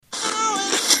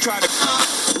try to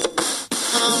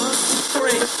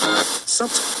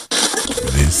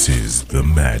This is the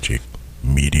Magic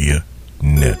Media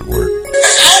Network. Open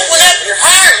up your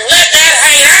heart and let that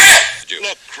hang out.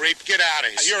 Look, creep, get out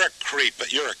of here. You're a creep,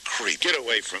 but you're a creep. Get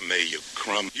away from me, you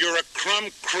crumb. You're a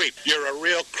crumb creep. You're a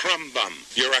real crumb bum.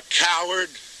 You're a coward.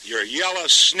 You're a yellow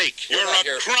sneak. You're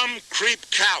a crumb creep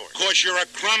coward. Cause you're a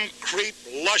crumb creep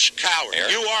lush coward.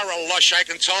 You are a lush, I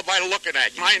can tell by looking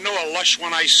at you. I know a lush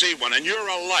when I see one, and you're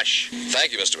a lush.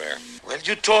 Thank you, Mr. Mayor. Well,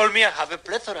 you told me I have a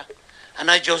plethora. And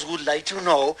I just would like to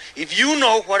know if you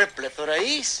know what a plethora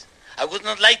is. I would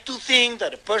not like to think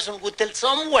that a person would tell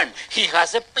someone he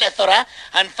has a plethora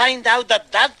and find out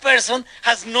that that person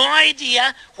has no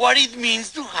idea what it means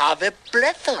to have a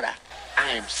plethora.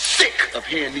 I am sick of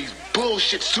hearing these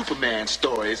bullshit Superman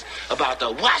stories about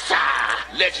the Wassa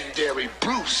legendary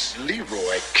Bruce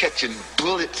Leroy catching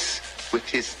bullets with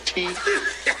his teeth.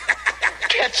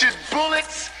 Catching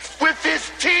bullets with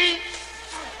his teeth?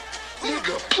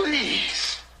 Nigga,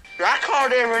 please. I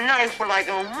called every night for like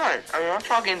a month. I mean, I'm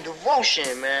talking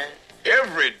devotion, man.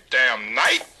 Every damn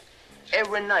night?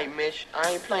 Every night, Mitch.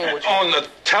 I ain't playing with you. On the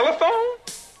telephone?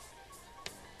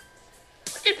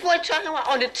 What this boy talking about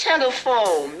on the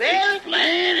telephone, man?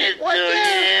 Explain it What to the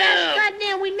hell? him.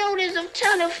 Goddamn, we know there's a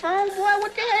telephone, boy.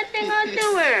 What the hell thing I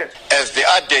do here? As the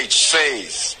adage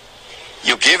says,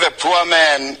 you give a poor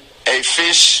man a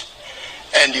fish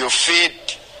and you feed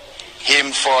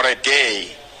him for a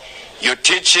day. You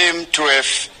teach him to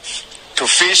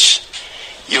fish.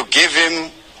 You give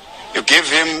him,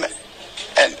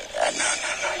 and no.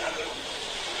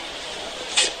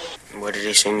 What did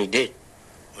they say he did?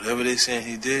 Whatever they saying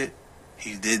he did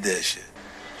that shit.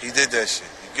 He did that shit.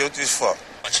 He guilty as fuck.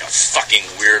 Bunch of fucking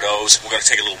weirdos. We're gonna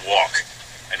take a little walk.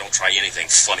 I don't try anything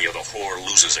funny or the whore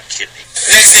loses a kidney.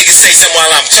 The next nigga say something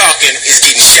while I'm talking is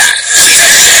getting shot.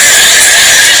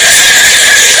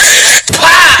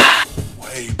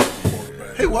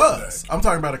 He was. I'm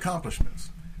talking about accomplishments.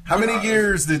 How many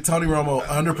years did Tony Romo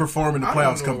underperform in the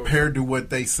playoffs compared to what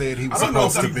they said he was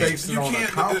supposed to be? Based it on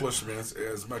accomplishments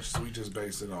as much as we just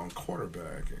base it on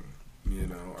quarterbacking. You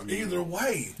know, I mean, either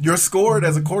way, you're scored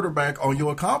as a quarterback on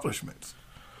your accomplishments.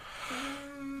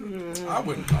 I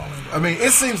wouldn't call him. I mean,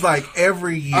 it seems like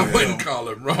every year. I wouldn't call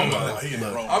him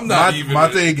Romo. I'm not even. My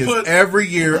thing is, every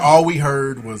year, all we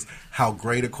heard was how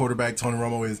great a quarterback Tony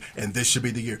Romo is, and this should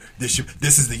be the year. This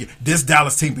is the year. This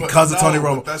Dallas team because of Tony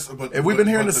Romo. And we've been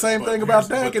hearing the same thing about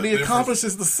Dak, and he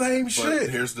accomplishes the same shit.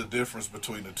 Here's the difference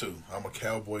between the two. I'm a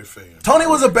Cowboy fan. Tony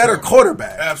was a better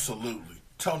quarterback. Absolutely.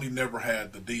 Tony never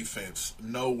had the defense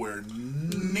nowhere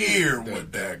near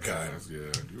what Dak got. Yeah,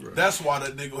 you're right. That's why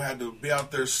that nigga had to be out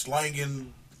there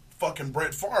slanging fucking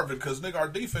Brett Favre, because nigga, our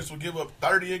defense would give up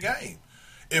 30 a game.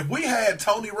 If we had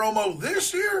Tony Romo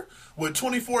this year with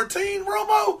 2014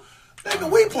 Romo, nigga,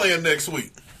 we playing next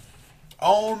week.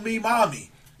 On me,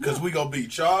 mommy, because we gonna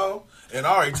beat y'all. And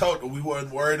I already told them we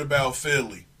wasn't worried about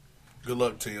Philly. Good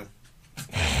luck, Tim.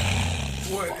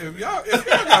 What if y'all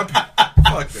got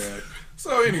fuck that?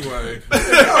 So anyway,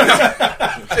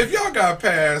 if y'all got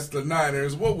past the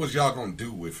Niners, what was y'all gonna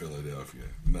do with Philadelphia?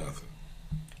 Nothing.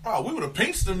 Oh, we would have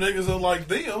pinched them niggas unlike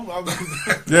them.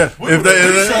 Yeah, if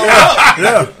they showed up.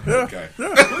 Yeah. Okay. We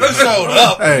showed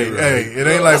up. Hey, it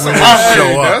ain't like we didn't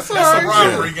show up. That's a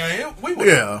rivalry game. We would.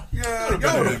 Yeah.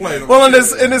 Y'all would have played them. Well, and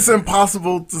it's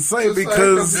impossible to say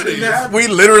because we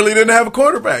literally didn't have a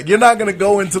quarterback. You're not going to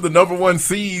go into the number one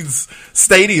seeds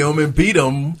stadium and beat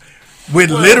them with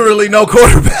literally no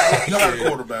quarterback. Not a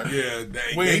quarterback. Yeah,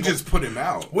 they just put him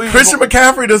out. Christian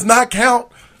McCaffrey does not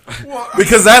count.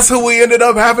 Because that's who we ended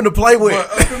up having to play with. But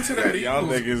up into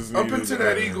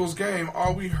that Eagles game,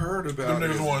 all we heard about them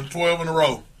niggas won 12 in a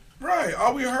row. Right.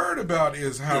 All we heard about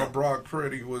is how Brock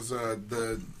Purdy was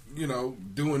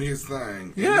doing his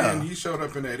thing. Yeah. And he showed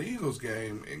up in that Eagles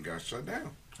game and got shut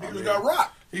down. He got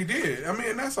rocked. He did. I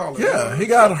mean, that's all. He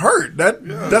got hurt.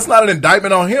 That's not an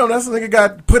indictment on him. That's the nigga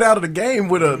got put out of the game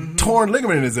with a torn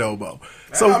ligament in his elbow.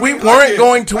 So we weren't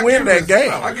going to win that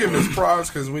game. I give him his props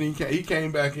because when he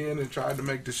came back in and tried to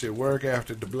make the shit work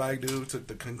after the black dude took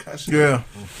the concussion. Yeah.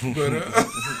 But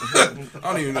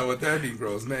I don't even know what that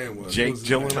Negro's name was. Jake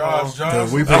Gyllenhaal.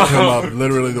 We picked him up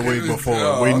literally the week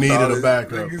before. We needed a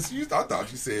backup. I thought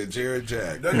you said Jared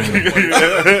Jack.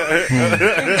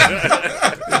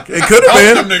 It could have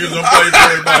been.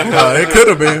 It could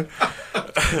have been.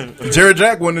 Jared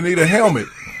Jack wouldn't need a helmet.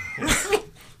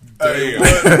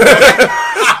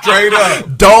 Straight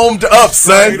up. Domed up,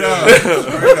 son. Straight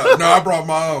up. No, I brought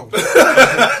my own.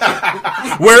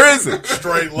 Where is it?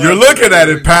 Straight You're looking at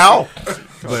it, pal.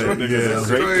 But,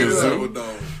 Straight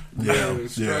up. Yeah,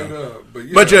 straight up.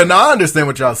 But yeah, no, I understand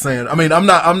what y'all saying. I mean, I'm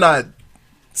not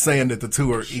saying that the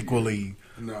two are equally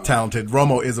talented.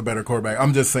 Romo is a better quarterback.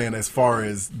 I'm just saying as far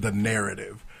as the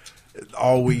narrative,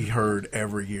 all we heard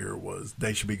every year was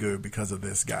they should be good because of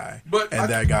this guy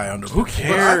that guy under. Who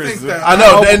cares? I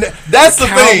know, and that's the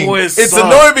thing. It's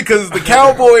annoying because the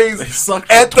Cowboys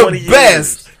at the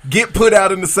best get put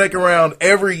out in the second round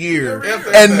every year,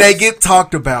 and they get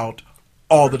talked about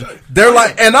all the time. They're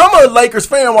like, and I'm a Lakers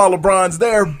fan while LeBron's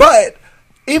there, but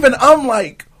even I'm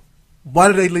like,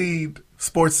 why do they lead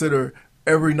SportsCenter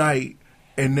every night?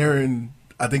 And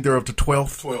I think they're up to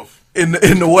 12th. In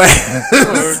the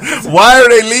West. Why are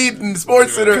they leading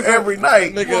SportsCenter every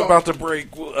night? Nigga about to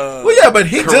break. Well, yeah, but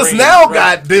he just now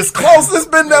got this close. It's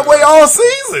been that way all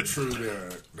season. True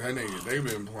that. That nigga, they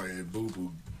been playing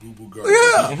boo-boo go.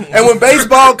 Yeah. And when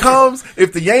baseball comes,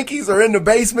 if the Yankees are in the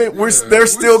basement, they're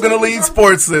still going to lead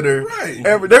SportsCenter.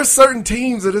 Right. There's certain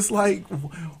teams that it's like,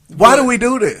 why do we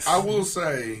do this? I will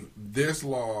say this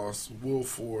loss will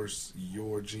force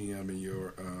your GM and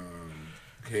your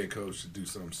head coach to do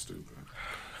something stupid,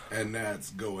 and that's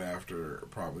go after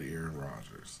probably Aaron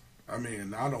Rodgers. I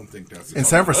mean, I don't think that's in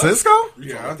San Francisco.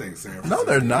 Yeah, I think San Francisco. No,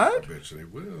 they're not. I bet you they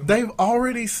will. They've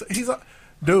already.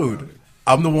 Dude.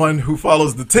 I'm the one who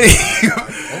follows the team.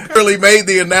 Really made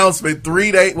the announcement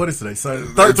 3 days. What is today?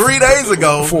 3 days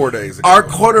ago. 4 days ago. Our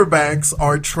quarterbacks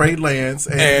are Trey Lance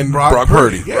and Brock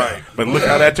Purdy. Yeah. Right. But look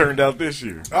how that turned out this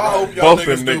year. Both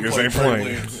them niggas ain't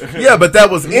playing. Yeah, but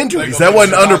that was injuries. That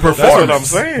wasn't underperformance. That's what I'm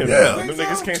saying. Yeah. Them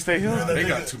niggas can't stay healthy. They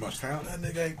got too much talent. That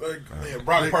nigga ain't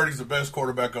Brock Purdy's the best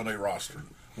quarterback on their roster.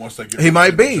 Once they get he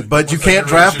might be, but you can't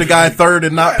draft a guy third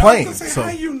and not playing. So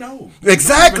how you know?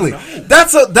 Exactly.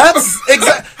 That's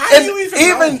exactly. And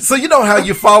even so, you know how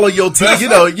you follow your team. You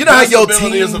know how your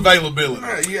team is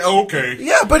availability. Yeah, okay.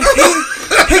 Yeah, but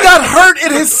he got hurt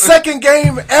in his second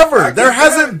game ever. There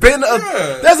hasn't been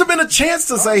a chance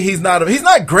to say he's not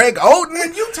Greg Oden.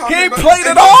 And you he ain't played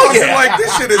at all yet. Like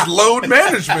this shit is load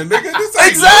management, nigga. This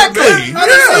ain't exactly. He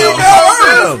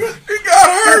got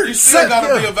hurt. You still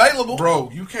gotta be available, bro.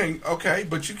 You can't. Okay,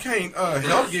 but you can't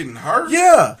help getting hurt.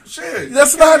 Yeah, shit.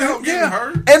 That's not help getting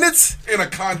hurt. And it's in a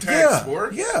contact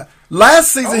sport. Yeah.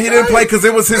 Last season he didn't play because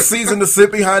it was his season to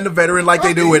sit behind the veteran like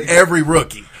they do with every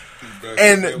rookie.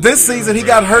 And this season he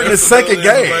got hurt in his second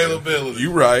game.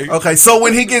 You right. Okay, so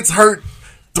when he gets hurt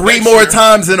 3 more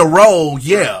times in a row,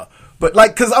 yeah. But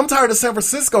like, because I'm tired of San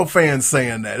Francisco fans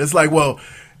saying that. It's like, well,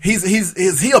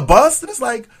 is he a bust? And it's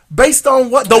like, based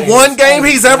on what? The one game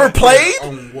he's ever played?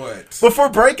 On what? Before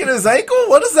breaking his ankle?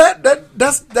 What is that?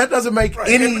 That doesn't make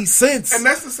any sense. And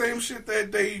that's the same shit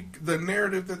that the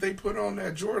narrative that they put on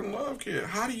that Jordan Love kid.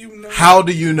 How do you know? How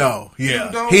do you know?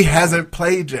 Yeah. He hasn't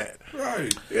played yet.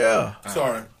 Right. Yeah.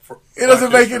 Sorry. It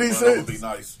doesn't make any sense. That would be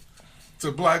nice. It's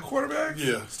a black quarterback?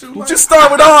 Yeah. Just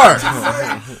start with R.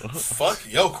 Fuck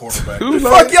your quarterback.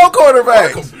 Fuck your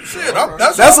quarterback. Shit,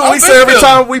 that's what we say every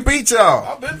time we beat y'all.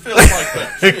 I've been feeling like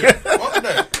that. Shit. Fuck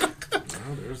that.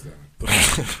 Oh, there's that.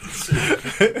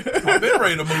 I've been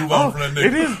ready to move on from that nigga.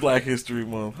 It is Black History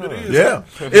Month. Huh? It is. Yeah.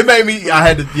 It made me, I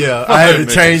had to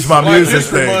change my Black music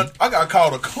History thing. Month, I got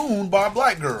called a coon by a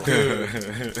black girl.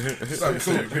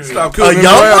 Stop a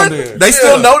young one? They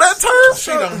still know that term?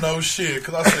 She don't know shit.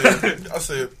 Because I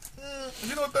said,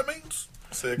 you know what that means?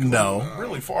 I said, no.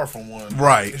 Really far from one.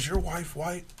 Right. Is your wife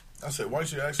white? I said, why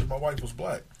she asked if my wife was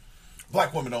black?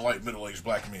 Black women don't like middle-aged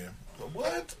black men.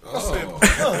 What? I said,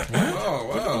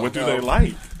 wow. What do they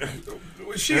like?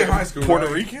 Was she in high school? Puerto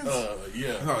right? Ricans?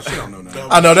 Yeah. No, she don't know nothing.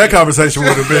 I know that conversation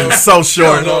would have been so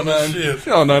short. She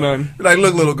don't know nothing. Like,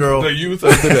 look, little girl. The youth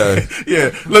of today. Yeah,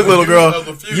 look, little girl.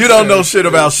 You don't know shit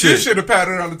about shit. You should have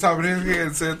patted her on the top of his head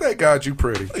and said, "Thank God you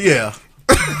pretty." Yeah.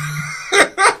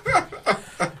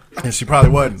 And she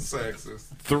probably wasn't. Sexist.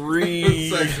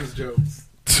 3. Sexist jokes.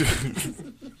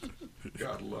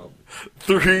 God love it.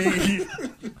 3,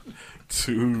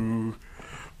 2,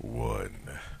 1.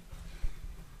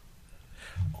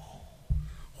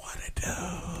 What it do?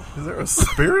 Is there a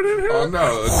spirit in here? Oh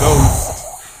no, a ghost.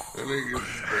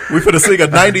 We finna sing a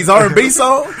 90s R&B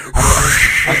song?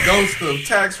 A ghost of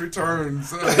tax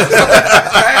returns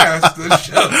past the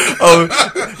show. Oh,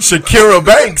 Shakira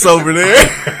Banks over there.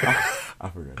 I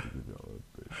forgot to do that.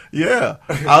 Yeah,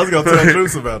 I was gonna tell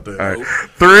Bruce about that. All right.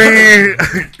 3,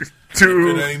 2.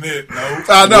 It ain't it. No.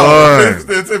 I know.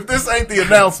 If this ain't the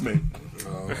announcement,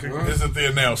 this is the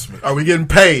announcement. are we getting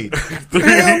paid? No,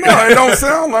 it don't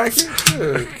sound like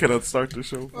it. Can I start the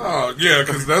show? Oh yeah,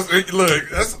 because that's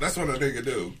what a nigga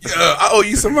do. Yeah, I owe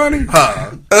you some money.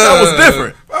 That was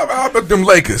different. How about them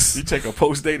Lakers? You take a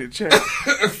post-dated check.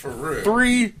 For real.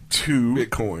 3, 2.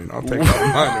 Bitcoin. I'll take all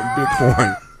mine in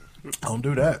Bitcoin. Don't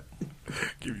do that.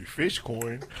 Give you fish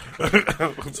coin.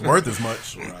 It's worth as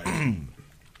much. Right.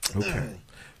 Okay.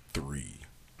 3.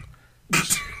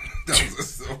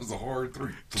 That was a hard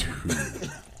 3. 2.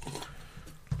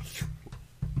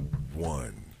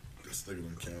 1. This nigga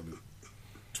done counted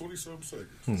 20-something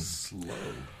seconds. Slow.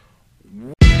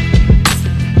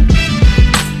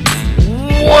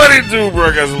 What it do,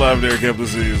 broadcast live there, Capital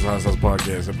City's Hot Sauce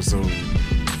Podcast, episode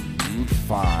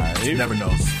 5. Never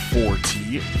knows.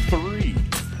 43.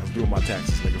 I was doing my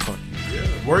taxes, nigga. Fuck you.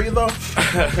 Yeah. Were you though?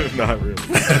 Not really.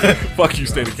 Fuck you,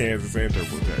 state of Kansas and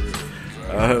TurboTax.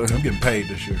 I'm getting paid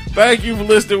this year. Thank you for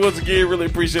listening once again. Really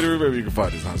appreciate it. Remember, you can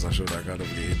find this HotSauceShow.com. Don't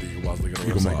forget hit the Eagle Moss link on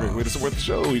the website. Great way to support the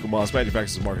show. Eagle Moss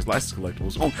manufactures and markets licensed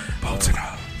collectibles.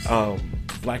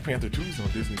 Black Panther 2 is on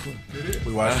Disney Plus. It is.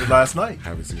 We watched it last night.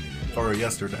 Haven't seen it yet. Or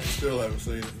yesterday. Still haven't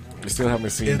seen it. I still haven't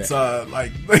seen It's that.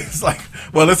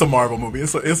 It's a Marvel movie.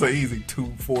 It's an easy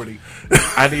 240.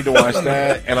 I need to watch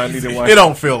that, and I need to watch. It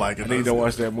don't feel like it. I need to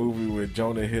watch that movie with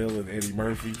Jonah Hill and Eddie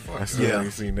Murphy. I still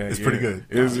ain't seen that. It's yet. pretty good.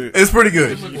 Is it? It's pretty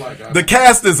good. The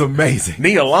cast is amazing.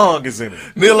 Nia Long is in it.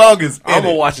 Nia Long is in I'm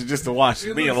gonna it. watch it just to watch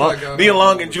it. Nia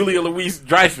Long and Julia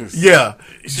Louis-Dreyfus. Yeah.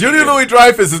 Julia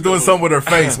Louis-Dreyfus is doing something with her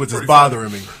face, which is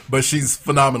bothering me. But she's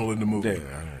phenomenal in the movie.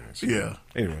 Yeah.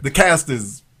 Anyway. The cast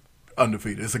is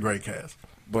undefeated. It's a great cast.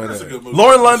 But That's a good movie.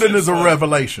 Lauren London is a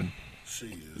revelation.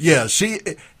 She is. Yeah,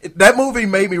 that movie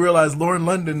made me realize Lauren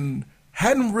London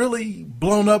hadn't really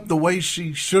blown up the way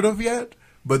she should have yet.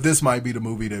 But this might be the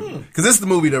movie that, because this is the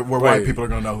movie that where white people are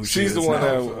gonna know who she is. She's the one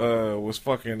now. that was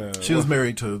fucking. She was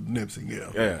married to Nipsey.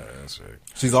 Yeah, yeah, that's right.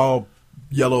 She's all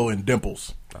yellow and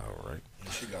dimples. All right.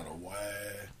 She got a wag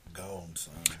gone,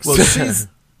 son. Well,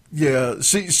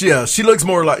 she looks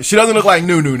more like, she doesn't look like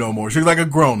Nunu no more. She's like a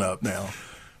grown up now.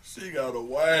 She got a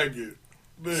wagon,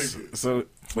 nigga. So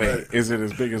wait, is it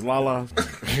as big as Lala's?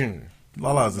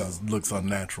 Lala's looks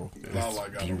unnatural. Lala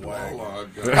got a wagon. All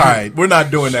right, we're not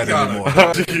doing that anymore.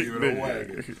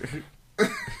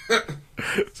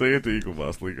 So you hit the Eagle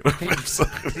Moss link on the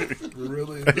website.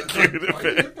 Really? You look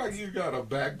like you got a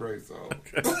back brace on.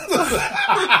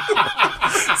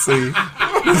 See,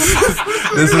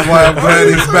 this is why I'm glad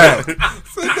he's back.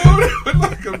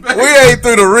 We ain't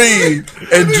through the read,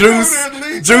 and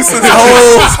Juice's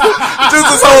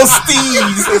whole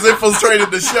steez has infiltrated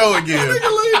the show again.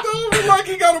 Nigga leaned over like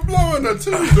he got a blow in the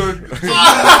tooth.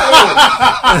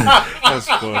 That's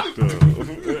fucked up.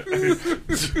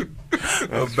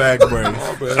 A back brace.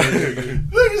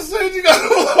 Nigga said you got a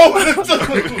blow in the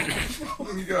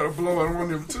tooth. You got to blow on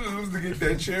one of them tubes to get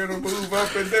that chair to move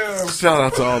up and down. Shout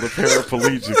out to all the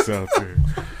paraplegics out there.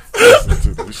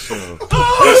 Listen to the show.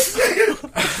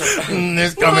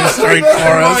 It's coming straight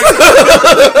for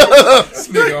us.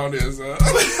 Sneak on this.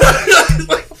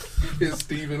 It's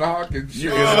Stephen Hawking. You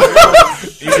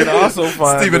can also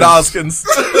find Stephen Hoskins.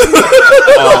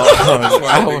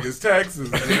 I think it's taxes.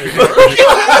 You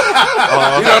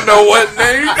don't know what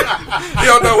name. You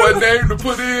don't know what name to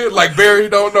put in. Like Barry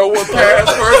don't know what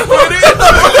password to put in.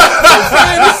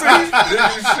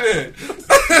 Shit.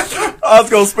 I was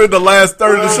gonna spend the last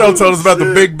third of the show telling us about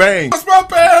the Big Bang. What's my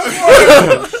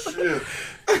password?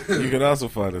 You can also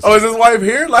find us. Oh, is his wife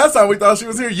here? Last time we thought she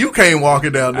was here. You came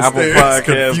walking down the Apple stairs. Podcasts,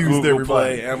 Confused Google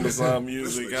everybody. Play, Amazon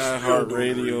Music,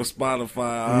 iHeartRadio,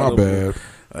 Spotify. My bad.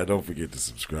 Don't forget to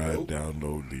subscribe,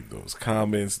 download, leave those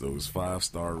comments, those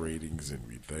 5-star ratings, and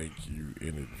we thank you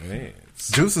in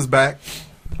advance. Juice is back.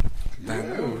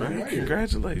 Right.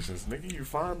 Congratulations, nigga! You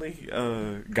finally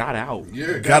got out.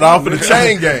 Yeah, got off of the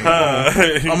chain gang.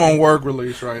 I'm on work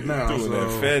release right now. Doing so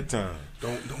that Fed time.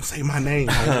 Don't say my name.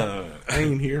 I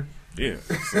ain't here. Yeah.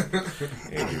 So,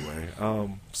 anyway,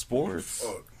 sports.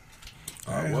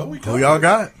 Well, Who y'all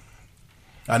got?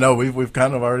 I know we've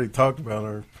kind of already talked about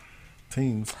our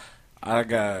teams. I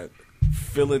got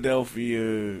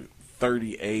Philadelphia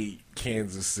 38,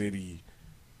 Kansas City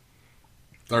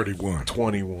 31.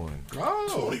 21.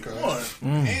 Oh, okay.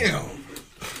 Damn.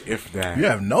 If that. You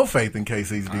have no faith in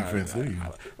KC's defense, do you?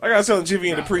 Like I was telling Jimmy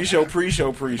in the pre-show,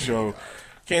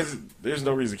 Kansas. There's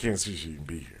no reason Kansas City shouldn't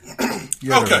be here.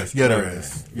 Okay. There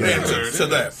is. Answer to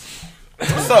that.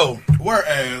 So,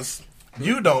 whereas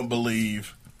you don't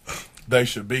believe they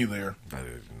should be there, I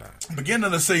did not. beginning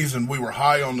of the season, we were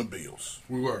high on the Bills.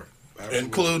 We were. Absolutely.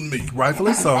 Including me.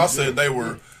 Rightfully so. I said they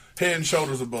were head and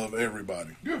shoulders above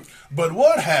everybody. Yeah. But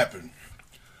what happened?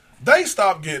 They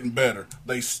stopped getting better.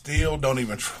 They still don't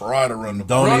even try to run the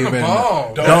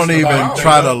ball. Don't even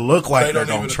try to look like they're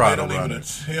going to try to run it. They don't even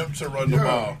attempt to run the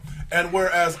ball. And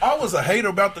whereas I was a hater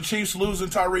about the Chiefs losing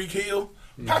Tyreek Hill,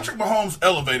 Patrick Mahomes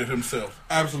elevated himself.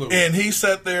 Absolutely. And he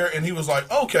sat there and he was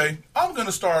like, okay, I'm going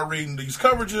to start reading these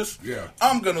coverages. Yeah.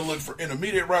 I'm going to look for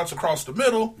intermediate routes across the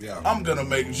middle. Yeah. I'm going to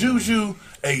make Juju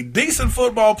a decent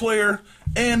football player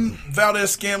and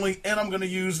Valdez-Scantling, and I'm going to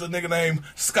use the nigga name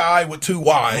Sky with 2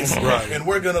 Y's. Right. And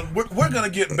we're gonna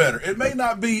get better. It may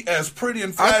not be as pretty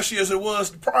and flashy as it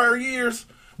was the prior years,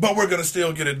 but we're going to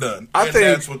still get it done. I think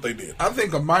that's what they did. I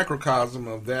think a microcosm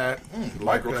of that.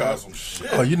 Microcosm. Shit.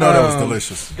 Oh, you know that was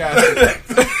delicious.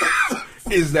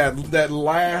 Is that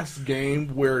last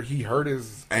game where he hurt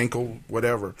his ankle,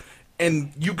 whatever,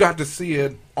 and you got to see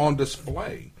it on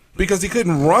display because he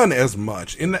couldn't run as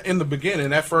much in the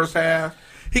beginning. That first half,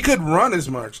 he couldn't run as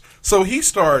much, so he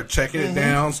started checking it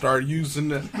down, started using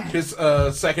his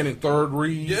second and third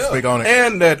reads, Speak on it.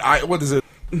 and what is it?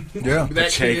 Yeah,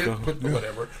 that kid,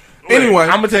 whatever. Anyway,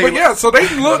 I'm gonna tell you. Yeah, so they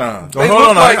look. Hold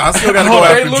on, I still got to go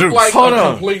after Juice. They look like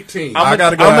a complete team. I'm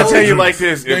gonna tell you like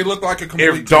this: they look like a complete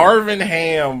team. If Darvin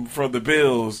Ham from the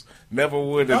Bills never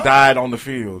would have died on the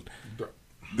field,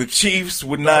 the Chiefs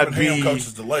would not be. Ham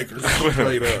coaches the Lakers.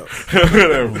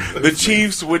 The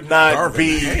Chiefs would not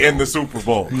be in the Super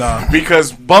Bowl. No,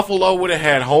 because Buffalo would have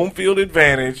had home field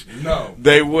advantage. No,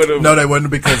 they would have. No, they wouldn't,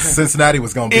 because Cincinnati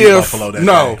was going to beat Buffalo that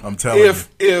day. I'm telling you.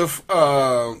 If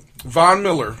Von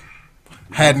Miller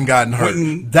hadn't gotten hurt,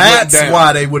 that's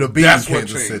why they would have beaten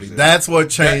Kansas City. That's what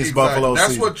changed Buffalo's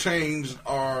season. That's what changed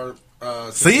our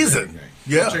season.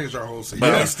 Yeah, it changed our whole season.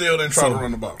 But they still didn't try to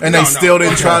run the ball. And they still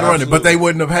didn't try to run it, but they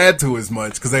wouldn't have had to as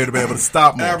much because they would have been able to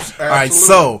stop more. Absolutely. All right,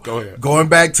 so go ahead. Going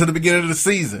back to the beginning of the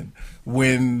season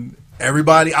when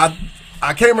everybody, I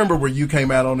can't remember where you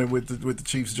came out on it with the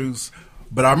Chiefs Juice.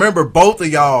 But I remember both of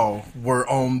y'all were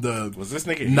on the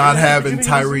not having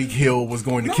Tyreek Hill was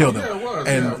going to kill them. Yeah, it was.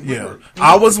 And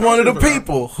I was one of the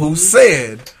people who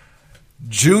said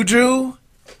Juju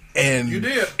and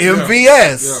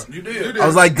MVS. Yeah, you did. I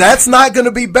was like, that's not going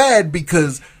to be bad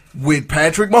because with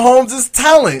Patrick Mahomes'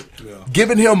 talent,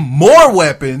 giving him more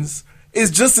weapons is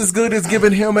just as good as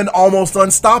giving him an almost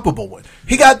unstoppable one.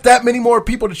 He got that many more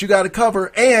people that you got to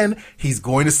cover, and he's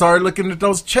going to start looking at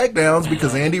those checkdowns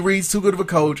because Andy Reid's too good of a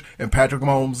coach and Patrick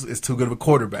Mahomes is too good of a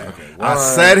quarterback. Okay, I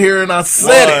sat here and I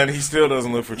said it. He still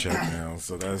doesn't look for checkdowns,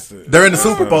 so that's it. They're in the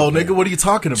Super Bowl, nigga. What are you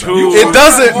talking about? It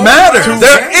doesn't matter.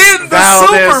 They're in the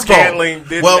Super Bowl. Scantling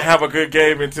didn't have a good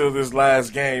game until this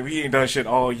last game. He ain't done shit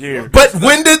all year. But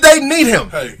when did they need him?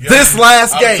 This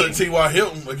last game. I took T.Y.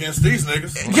 Hilton against these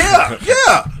niggas.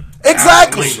 Yeah,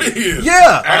 exactly.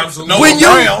 Yeah, absolutely. When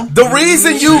the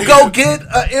reason you go get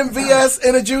a MVS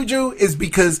and a Juju is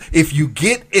because if you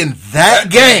get in that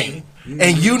game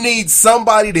and you need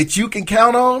somebody that you can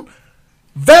count on,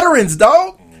 veterans,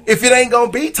 dog. If it ain't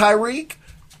gonna be Tyreek,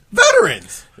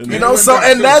 veterans.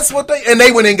 That's what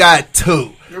they went and got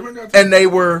 2, and they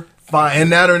were fine.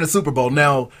 And now they're in the Super Bowl.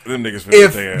 Now, them niggas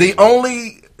if the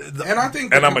only and I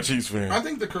think I'm a Chiefs fan. I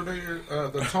think the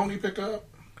Tony pickup.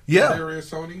 Yeah.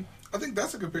 Tony. I think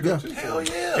that's a good pickup too. Hell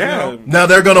yeah. Now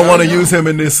they're going to want to use him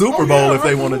in this Super Bowl if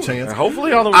they want a chance. And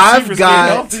hopefully all the receivers get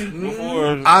healthy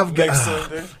before next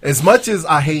Sunday. As much as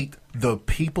I hate the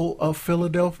people of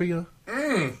Philadelphia,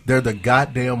 they're the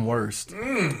goddamn worst.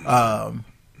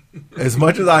 As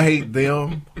much as I hate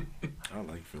them, I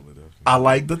like Philadelphia. I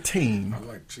like the team. I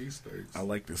like cheesesteaks. I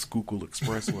like the Schuylkill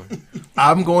Expressway.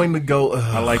 I'm going to go.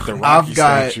 I like the Rocky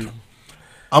statue.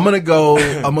 I'm gonna go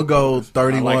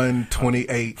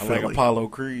 31-28 Philly. I like Apollo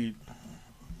Creed.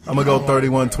 I'm gonna go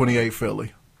 31-28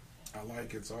 Philly. I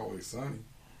like It's Always Sunny.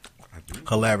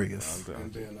 Hilarious.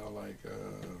 And then I like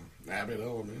Abbott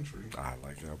Elementary. I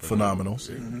like Abbott. Phenomenal.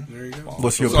 There you go.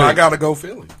 What's your pick? I gotta go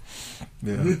Philly.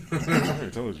 Yeah. I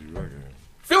told you.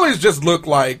 Phillies just look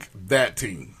like that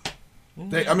team.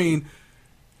 I mean,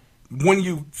 when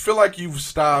you feel like you've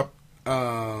stopped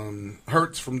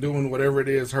Hurts from doing whatever it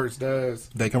is Hurts does,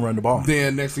 they can run the ball.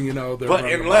 Then next thing you know, they're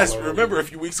remember a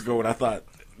few weeks ago when I thought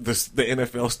the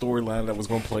NFL storyline that was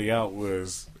going to play out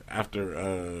was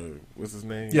after what's his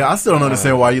name? Yeah, I still don't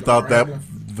understand why you thought that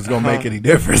was going to make any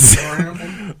difference.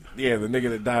 Yeah, the nigga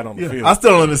that died on the field. I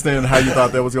still don't understand how you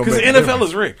thought that was going to make because the NFL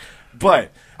is rigged, but.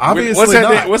 Obviously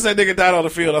once that nigga died on the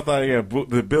field, I thought,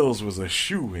 the Bills was a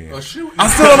shoe-in. I still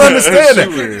don't understand it.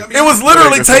 It was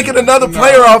literally taking another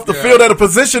player off the field at a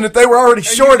position that they were already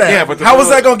short at. Yeah, but how was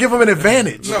that going to give them an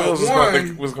advantage? The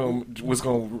NFL was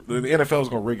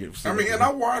going to rig it. I mean, and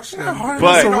I watched them.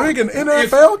 But rig an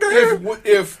NFL game?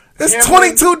 If it's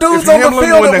 22 dudes on the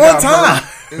field at one time.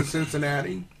 In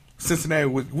Cincinnati,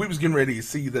 we was getting ready to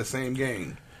see the same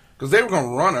game. because they were going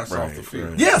to run us off the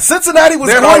field. Yeah, Cincinnati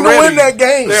was going to win that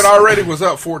game. They had already was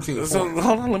up 14 points. So,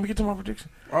 hold on, let me get to my prediction.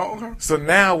 Oh, okay. So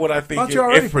now what I think... I thought you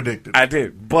already predicted. I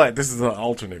did, but this is an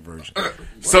alternate version.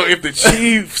 So if the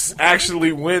Chiefs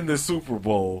actually win the Super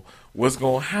Bowl, what's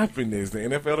going to happen is the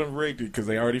NFL done rigged it because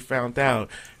they already found out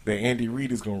that Andy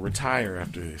Reid is going to retire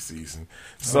after this season.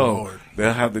 So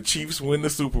they'll have the Chiefs win the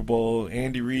Super Bowl.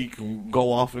 Andy Reid can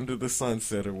go off into the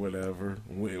sunset or whatever,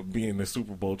 being the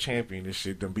Super Bowl champion and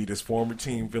shit, then beat his former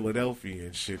team, Philadelphia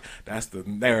and shit. That's the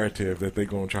narrative that they're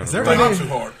going to try to not too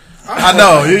hard. I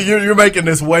know. You're making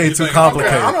this way too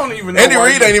complicated. Okay, I don't even know Andy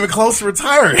Reid ain't even close to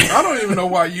retiring. I don't even know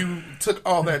why you took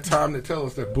all that time to tell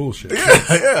us that bullshit.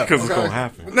 Yeah. Because it's going to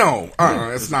happen. No,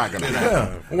 it's not going to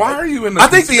happen. Why are you in the I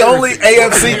think the only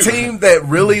AFC team that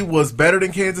really was better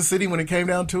than Kansas City when it came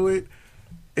down to it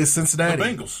is Cincinnati. The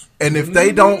Bengals. And if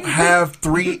they don't have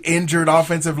 3 injured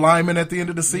offensive linemen at the end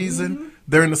of the season,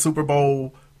 they're in the Super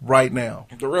Bowl right now.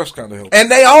 The refs kind of helped.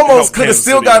 And they almost could have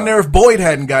still gotten there if Boyd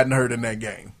hadn't gotten hurt in that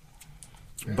game.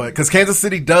 But because Kansas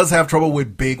City does have trouble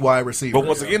with big wide receivers. But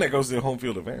once again, that goes to the home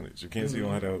field advantage. Kansas City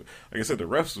don't have that. Like I said, the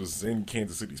refs was in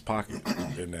Kansas City's pocket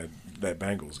in that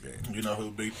Bengals game. You know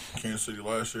who beat Kansas City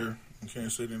last year in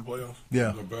Kansas City in the playoffs?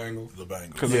 Yeah. The Bengals.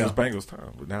 Because it was Bengals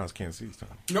time, but now it's Kansas City's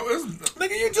time. No, it's...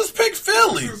 Nigga, you just picked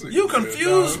Philly. You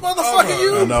confused, motherfucker.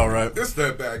 You. I know, right? It's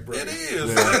that back, bro. It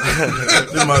is.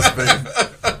 It must be.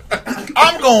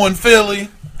 I'm going Philly.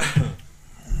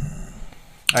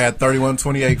 I had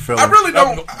 31-28 Philly. I really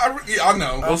don't. I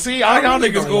know. Well, see, y'all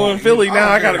niggas going Philly now.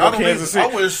 I got to go Kansas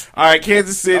City. All right,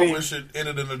 Kansas City. I wish it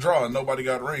ended in a draw and nobody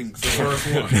got rings. First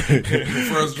one.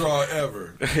 First draw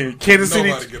ever. Kansas City.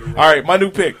 Nobody get a ring. All right, my new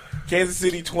pick. Kansas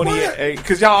City 28.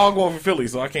 Because y'all all going for Philly,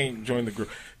 so I can't join the group.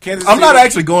 I'm not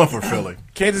actually going for Philly.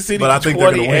 Kansas City but I think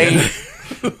 28.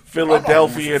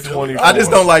 Philadelphia 24. I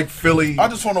just don't like Philly. I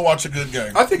just want to watch a good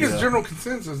game. I think it's general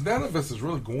consensus. None of us is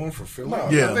really going for Philly.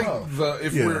 Yeah. I think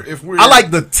if we're I like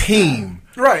the team,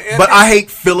 right? But I hate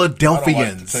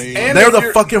Philadelphians. And they're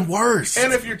the fucking worst.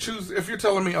 And if you're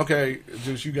telling me, okay,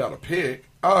 just you got to pick,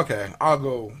 okay, I'll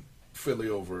go Philly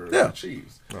over the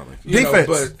Chiefs. Defense.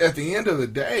 But at the end of the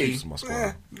day, it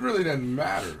really doesn't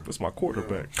matter. That's my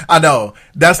quarterback. I know.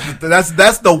 That's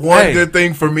the one good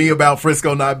thing for me about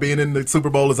Frisco not being in the Super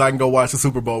Bowl is I can go watch the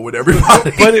Super Bowl with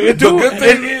everybody. But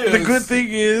the good thing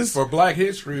is for Black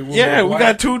History. We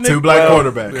got two black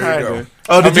quarterbers. There you go.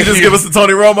 Oh, did you just give us the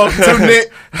Tony Romo? 2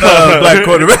 black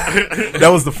quarterback. That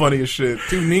was the funniest shit.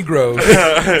 2 Negroes.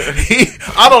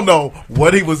 I don't know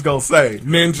what he was gonna say.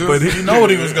 Ninjas. But you know what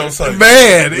he was gonna say.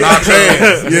 Man,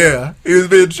 yeah, he was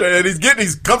being chased.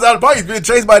 He comes out of the park. He's being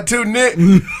chased by 2 Nick.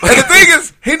 And the thing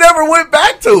is, he never went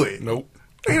back to it. Nope.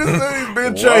 He's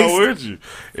been chased. Why would you?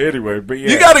 Anyway, but yeah.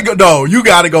 You gotta go. No, you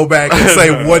gotta go back and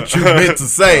say what you meant to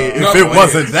say if it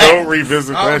wasn't that. Don't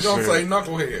revisit that shit. I was gonna say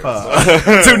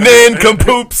knuckleheads. 2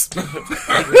 nincompoopes.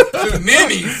 2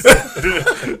 ninnies.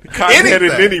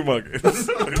 Cotton-headed ninny muggers.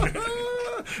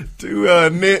 2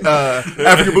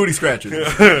 African booty scratchers.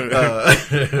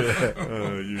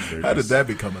 How did that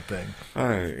become a thing? All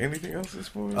right. Anything else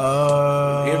this morning?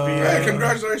 NBA. Hey,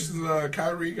 congratulations,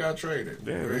 Kyrie got traded.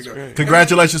 Yeah, that's great.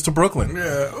 Congratulations to Brooklyn.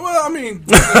 Yeah. Well, I mean,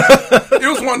 it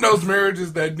was one of those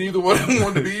marriages that neither one of them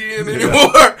wanted to be in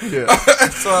anymore. Yeah.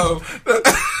 So,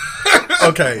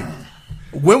 okay.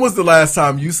 When was the last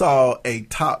time you saw a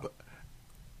top?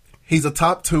 He's a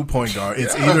top 2 point guard.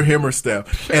 It's either him or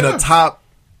Steph, and a top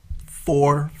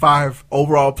 4, 5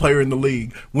 overall player in the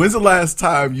league. When's the last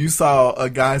time you saw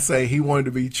a guy say he wanted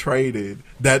to be traded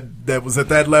that was at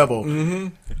that level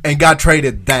and got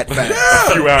traded that fast?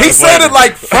 Yeah. He said it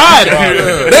like Friday.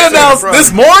 They announced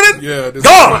this morning.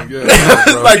 Gone.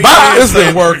 Like bye. It's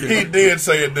been working. He did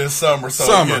say it this summer. So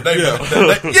but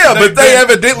they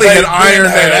evidently had ironed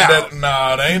that out.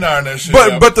 Nah, they ain't ironed that shit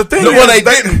But out. but the thing is, they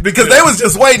didn't because they was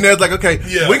just waiting there. It's like, okay,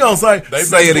 we gonna say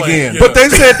it again. But they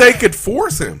said they could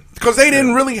force him because they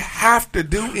didn't really have to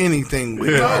do anything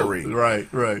with Kyrie.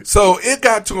 Right. So it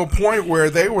got to a point where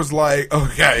they was like,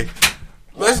 okay,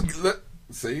 let's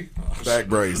see back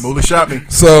brace. Moolah shot me.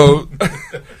 So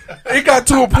it got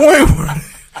to a point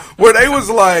where they was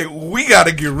like, we got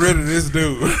to get rid of this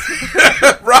dude,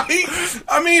 right?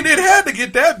 I mean, it had to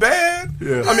get that bad.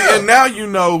 Yeah. I mean, and now you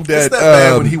know that, it's that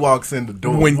bad when he walks in the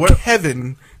door. When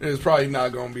Kevin is probably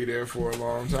not going to be there for a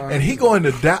long time, and he going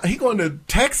to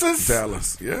Texas,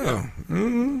 Dallas. Yeah,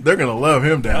 they're gonna love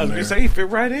him down there. I was gonna say he fit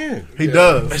right in. He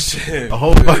does. A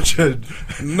whole bunch of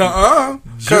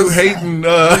Jew hating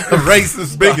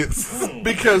racist bigots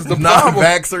because the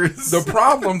non-vaxxers. The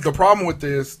problem with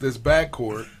this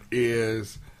backcourt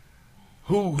is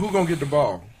who gonna get the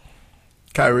ball?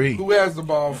 Kyrie. Who has the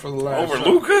ball for the last over shot?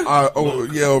 Luka? Over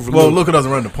Luka. Well, Luka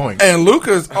doesn't run the point, and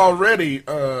Luka's already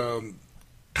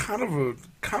kind of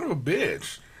a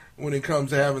bitch when it comes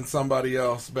to having somebody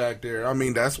else back there. I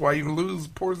mean, that's why you lose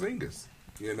Porzingis.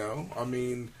 You know, I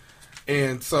mean,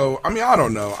 and so I mean, I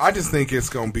don't know. I just think it's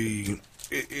gonna be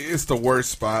it's the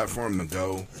worst spot for him to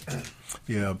go.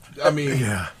 Yeah, I mean,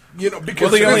 yeah. You know,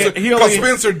 because Well,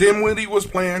 Spencer Dinwiddie was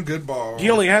playing good ball. He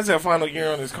only has that final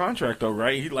year on his contract, though,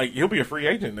 right? He'll be a free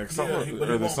agent next summer. But he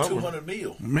wants $200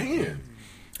 million. Man.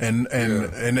 And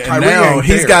Kyrie now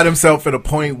he's there. got himself at a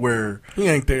point where he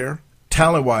ain't there.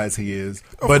 Talent wise, he is,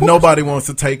 but nobody wants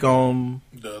to take on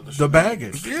the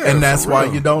baggage, Yeah, and that's for why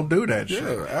real. you don't do that shit.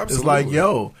 Yeah, absolutely. It's like,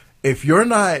 yo, if you're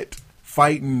not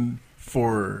fighting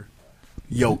for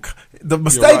the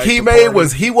mistake right he to made party.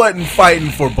 was he wasn't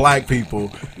fighting for black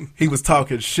people. He was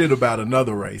talking shit about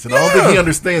another race, and I don't think he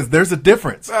understands there's a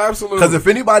difference. Absolutely, because if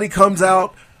anybody comes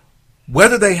out,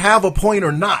 whether they have a point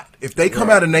or not, if they come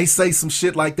out and they say some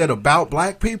shit like that about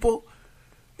black people,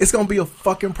 it's going to be a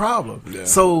fucking problem. Yeah.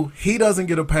 So he doesn't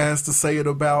get a pass to say it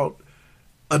about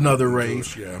another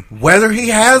race, Yeah. whether he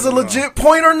has a legit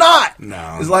point or not.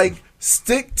 No. It's like,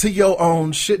 stick to your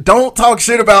own shit. Don't talk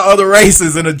shit about other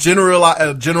races in a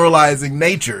generalizing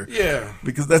nature. Yeah.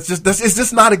 Because it's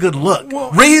just not a good look.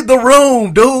 Well, read the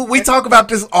room, dude. We talk about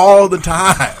this all the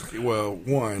time. Well,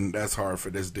 one, that's hard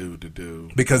for this dude to do.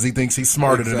 Because he thinks he's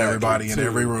smarter than Exactly. everybody in Two,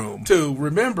 every room. Two,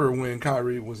 remember when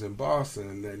Kyrie was in Boston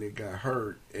and then he got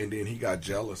hurt and then he got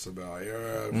jealous about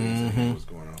everything that was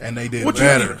going on. And they did What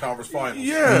better. You, Conference finals.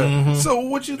 yeah. So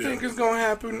what you think is going to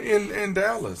happen in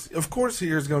Dallas? Of course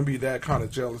there's going to be that kind of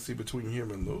jealousy between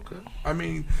him and Luka. I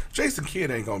mean, Jason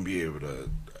Kidd ain't going to be able to...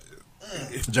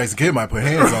 Jason Kidd might put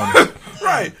hands on him.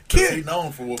 Right. Kidd. He's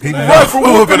known for He whooping known ass. for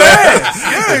whooping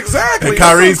ass. Yeah, exactly. And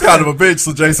Kyrie's kind of a bitch,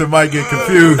 so Jason might get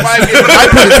confused. Might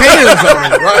put his hands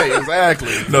on him. Right,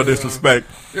 exactly. No disrespect.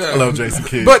 Yeah. I love Jason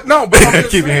Kidd. But no, but I'm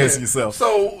just keep your hands saying. to yourself.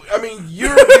 So, I mean,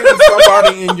 you're getting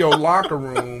somebody in your locker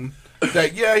room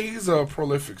that, yeah, he's a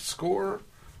prolific scorer,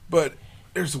 but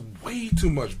there's way too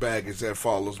much baggage that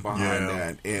follows behind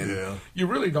that. And you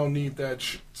really don't need that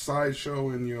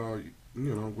sideshow in your,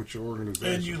 with your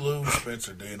organization. And you lose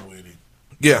Spencer Dinwiddie.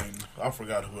 Yeah. I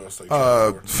forgot who else they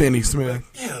traded for. Finney Smith.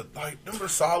 Yeah, like them are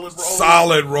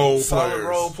solid role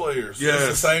players. Yes. It's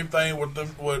the same thing with them.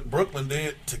 What Brooklyn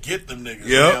did to get them niggas.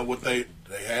 Yep. Now what they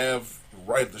have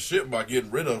right the ship by getting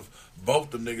rid of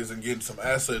both them niggas and getting some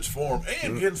assets for them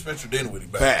and getting Spencer Dinwiddie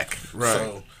back. Right.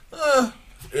 So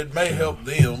it may help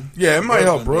them. Yeah, it might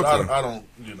help Brooklyn. But I don't.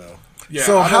 Yeah,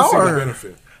 So I don't see the how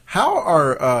benefit.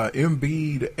 are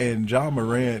Embiid and John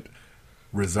Morant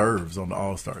reserves on the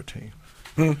All-Star team?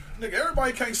 Nigga,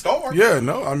 everybody can't start. Yeah,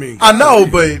 no, I mean, I know,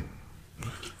 but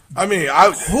I mean,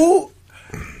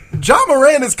 John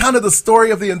Morant is kind of the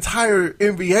story of the entire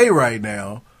NBA right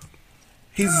now.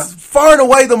 He's far and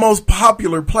away the most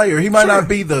popular player. He might not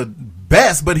be the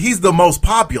best, but he's the most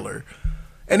popular.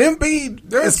 And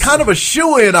Embiid is kind of a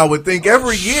shoo-in, I would think,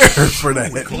 every year for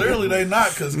that. Clearly they not,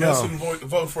 because guess who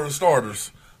vote for the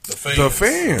starters? The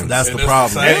fans. That's And the it's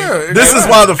problem. Yeah, This is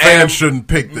why the fans shouldn't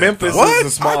pick them. Memphis What?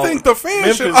 is a small. I think the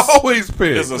fans should Memphis always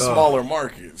pick. is a smaller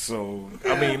market, so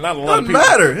I mean, not a lot of Doesn't people.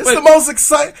 matter. It's but, the most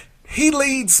exciting. He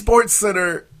leads Sports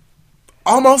Center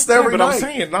almost every but night. I'm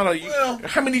saying,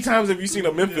 how many times have you seen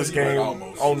a Memphis game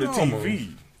on the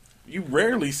TV? You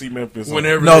rarely see Memphis.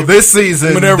 No, this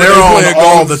season whenever they're they on play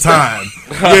all Golden the State. time.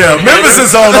 Yeah, Memphis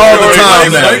is on all the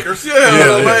time now. Lakers.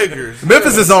 The Lakers.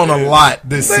 Memphis is on a lot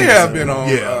this They season. have been on,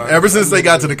 Yeah, ever since they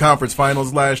got to the conference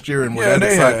finals last year and were Yeah, that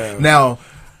they excited. have. Now,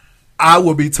 I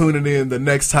will be tuning in the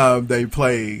next time they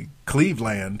play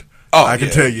Cleveland. Oh, I can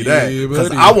yeah. tell you that Yeah, because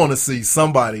buddy. I want to see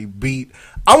somebody beat.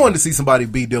 I wanted to see somebody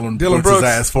beat Dylan Brooks' Brooks.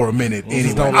 ass for a minute.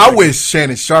 Anyway, don't I like wish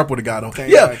Shannon Sharp would have got him. Can't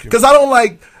Yeah, like him. because I don't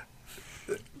like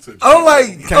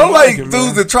him, dudes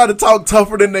man. that try to talk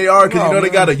tougher than they are because No, they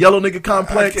man. got a yellow nigga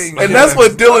complex, I can't- and that's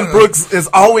what Dylan Brooks has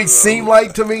always seemed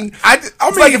like to me. I It's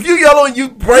mean, like if you yellow and you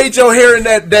braid your hair in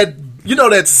that that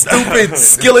stupid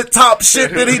skillet top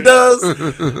shit that he does.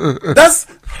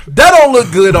 That don't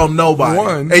look good on nobody.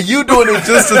 One. And you doing it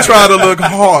just to try to look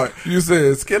hard. you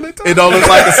said skeleton. It don't look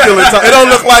like a skillet top. It don't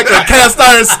look like a cast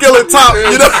iron skillet top.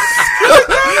 You know,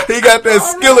 he got that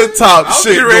skillet top I'm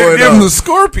shit getting ready to going give him on. the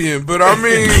scorpion, but I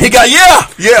mean, He got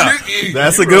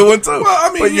that's a good one too. Well,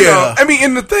 I mean, but you know, I mean,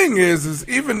 and the thing is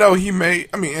even though he may,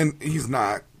 I mean, and he's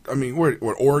not. I mean, where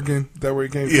Oregon? Is that where he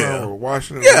came Yeah. from? Or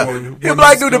Washington? Yeah, One he a of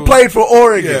black these dude that schools. played for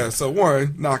Oregon. Yeah, so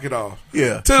one, knock it off.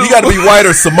 Yeah, Two, you got to be white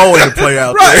or Samoan to play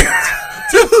out right.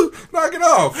 there. Two, knock it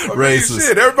off. I mean, Racist.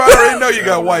 shit, everybody already know you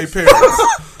got white parents.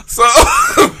 So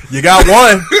You got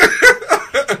one.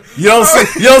 You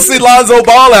don't see Lonzo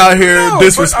Ball out here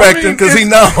disrespecting because he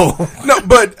know. No,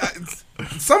 but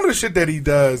some of the shit that he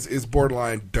does is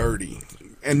borderline dirty.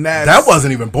 And that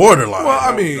wasn't even borderline. Well,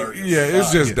 I mean,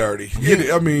 it's just dirty.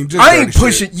 I mean, just I ain't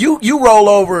pushing you. You roll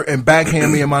over and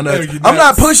backhand me in my nuts. I'm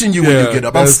not pushing you when you get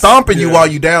up. I'm stomping you while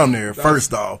you down there.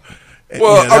 First off.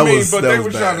 Well, I mean, but they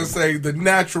were trying to say the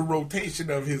natural rotation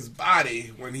of his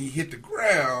body when he hit the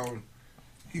ground.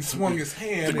 He swung his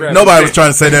hand. Nobody was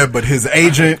trying to say that, but his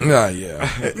agent. No.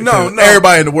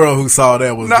 Everybody in the world who saw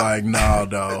that was like, no,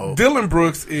 dog. Dylan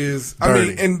Brooks is. dirty. I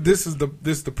mean, and this is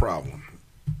the problem.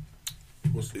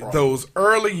 What's the problem? Those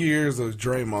early years of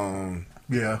Draymond.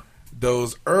 Yeah.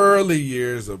 Those early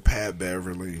years of Pat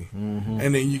Beverly,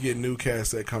 and then you get new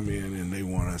cats that come in and they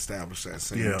want to establish that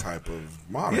same type of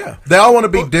model. Yeah, they all want to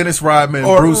be Dennis Rodman,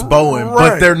 Bruce Bowen,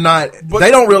 but they're not. They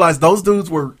don't realize those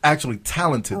dudes were actually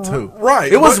talented too.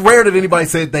 Right. It was rare that anybody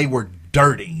said they were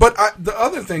dirty. But the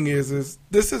other thing is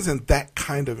this isn't that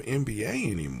kind of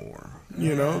NBA anymore.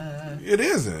 You know, it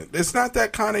isn't. It's not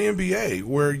that kind of NBA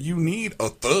where you need a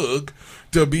thug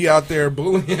to be out there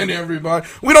bullying everybody.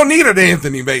 We don't need an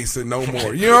Anthony Mason no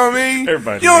more. You know what I mean?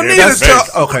 Everybody, you don't need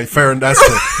okay, fair enough. That's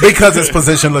true. Because it's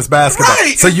positionless basketball.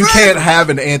 Right, so you can't have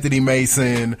an Anthony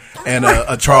Mason and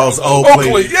a Charles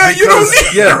Oakley. Yeah, you don't need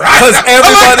it. Because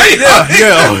everybody, yeah.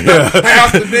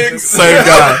 Half the niggas. Same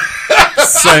guy.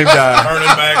 Same guy.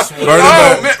 Vernon Maxwell.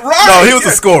 No, he was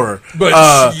a scorer. But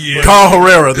Carl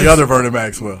Herrera, the other Vernon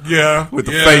Maxwell. Yeah. With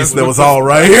the face that was all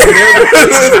right here.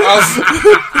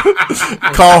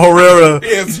 Carl Herrera.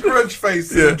 Yeah, scrunch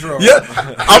face syndrome. Yeah.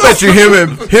 I bet you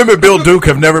him and Bill Duke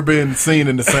have never been seen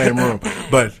in the same room.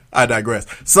 But I digress.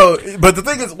 So, but the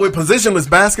thing is, with positionless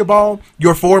basketball,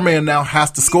 your four-man now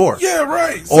has to score. Yeah,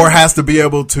 right. Or has to be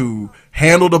able to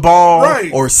handle the ball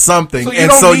or something.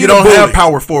 So you don't have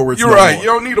power forwards. You're right. You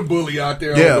don't need a bully out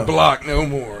there on the block no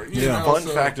more. Fun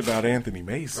fact about Anthony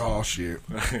Mason. Oh, shit.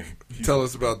 Tell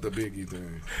us about the Biggie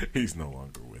thing. He's no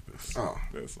longer with us. Oh.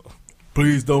 That's all.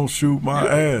 Please don't shoot my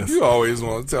ass. You always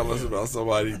want to tell us about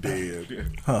somebody dead.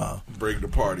 Bring the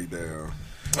party down.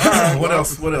 What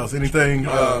else? What else? Anything?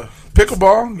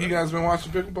 Pickleball. You guys been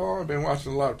watching pickleball? I've been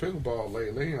watching a lot of pickleball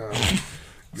lately.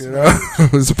 You know,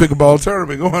 there's a pickleball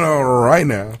tournament going on right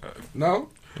now. No?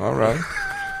 All right.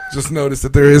 Just noticed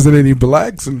that there isn't any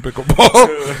blacks in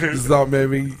pickleball. Just thought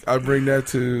maybe I bring that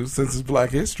to since it's Black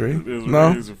History.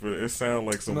 No? It sounds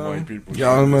like some white people.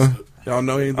 Y'all know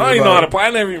anything I don't even know how to play.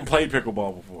 I never even played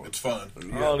pickleball before. It's fun.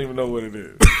 I don't even know what it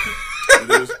is.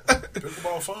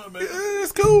 Pickleball fun, man.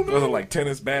 It's cool, man. Was it like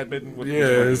tennis, badminton?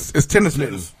 It's tennis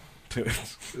mitten.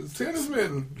 Tennis. It's tennis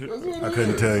mitten. I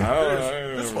couldn't tell you.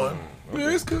 It's fun.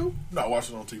 Yeah, it's cool. Not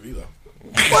watching on TV though.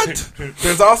 What?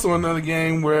 There's also another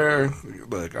game where,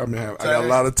 look, I got a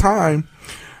lot of time.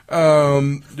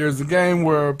 There's a game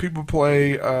where people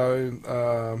play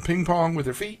ping pong with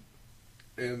their feet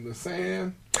in the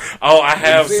sand. Oh, I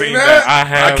have seen that.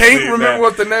 I can't remember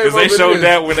what the name of it is. Because they showed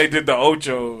that when they did the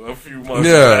Ocho a few months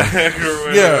back.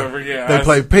 They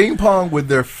play ping pong with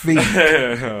their feet.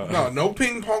 No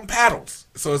ping pong paddles.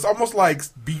 So it's almost like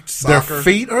beach soccer. Their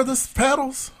feet are the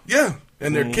paddles? Yeah.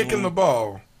 And they're kicking the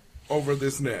ball over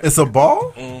this net. It's a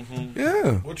ball? Mm-hmm.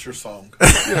 Yeah. What's your song?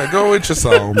 Yeah, go with your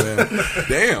song, man.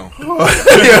 Damn.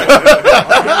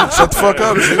 Shut the fuck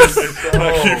up, dude.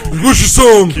 What's your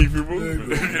song? Keep it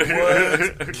moving.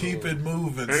 What? Keep it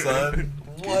moving, son.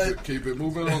 What? Keep it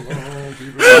moving along.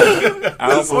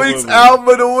 This week's album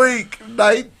of the week,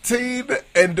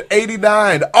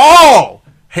 1989. All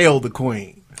Hail the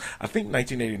Queen. I think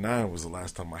 1989 was the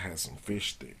last time I had some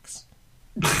fish sticks.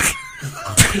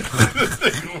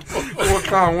 What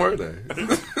kind were they?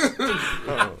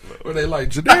 Were they like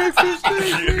generic fish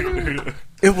sticks?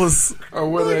 It was. Or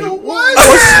were they what?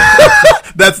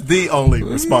 That's the only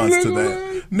response to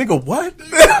that. Nigga, what?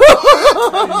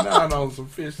 89 on some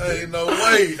fish sticks. Ain't no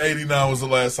way 89 was the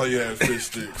last time you had fish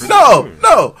sticks.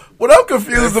 No. What I'm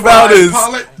confused about is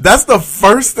that's the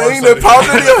first thing that popped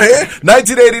into your head.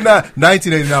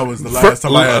 1989 was the last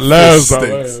time I had fish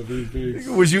sticks.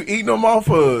 Was you eating them off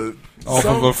of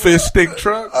a fish stick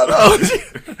truck? I know.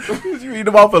 Was you eating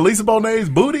them off of Lisa Bonet's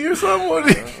booty or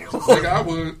something? Like I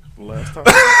would. Last time.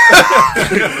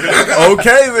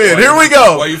 Okay, then. Here we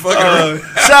go. Why you fucking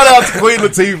shout out to Queen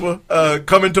Latifah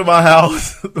coming to my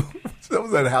house. That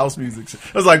was that house music shit.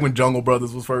 It was like when Jungle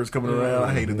Brothers was first coming around.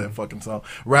 I hated that fucking song.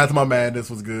 Wrath of My Madness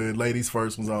was good. Ladies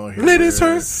First was on here. Ladies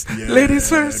First. Yeah, Ladies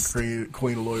First.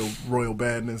 Queen of Royal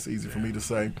Badness. Easy for me to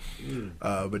say.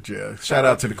 But yeah, shout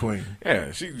out to the Queen.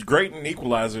 Yeah, she's great in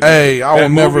Equalizer. Hey, I'll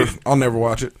never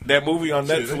watch it. That movie on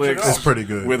Netflix is pretty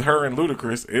good. With her and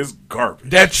Ludacris is garbage.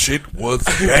 That shit was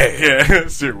bad. Yeah,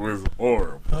 that shit was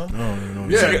horrible.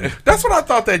 Yeah, that's what I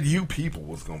thought that You People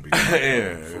was gonna be.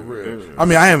 Yeah, for real. I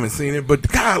mean, I haven't seen it, but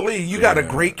golly, you got a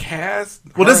great cast.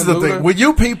 Well, this is the thing with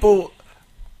You People.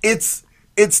 It's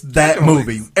that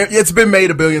movie. It's been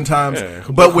made a billion times,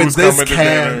 but with this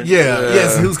cast,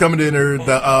 yes, Who's Coming to Dinner?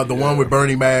 The one with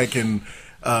Bernie Mac and.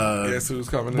 Guess Who's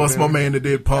Coming? What's my man that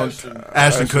did Punk?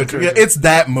 Ashton Kutcher. Yeah, it's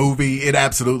that movie. It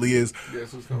absolutely is.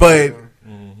 But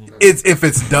if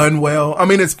it's done well, I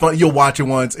mean, it's fun. You'll watch it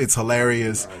once. It's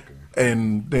hilarious,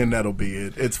 and then that'll be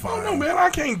it. It's fine. No, man, I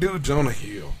can't do Jonah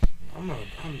Hill. I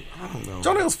don't know.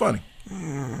 Jonah Hill's funny.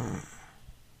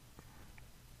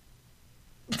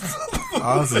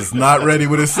 Oz is not ready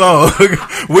with his song.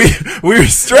 we were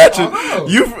stretching.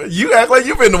 You act like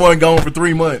you've been the one gone for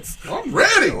 3 months. I'm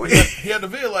ready. He had the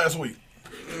vid last week.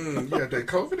 You got that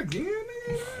COVID again?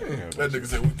 Yeah, that nigga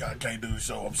said I can't do the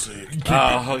show. I'm sick.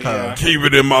 Keep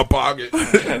it in my pocket.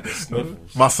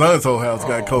 My son's whole house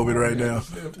got COVID right now.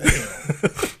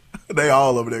 They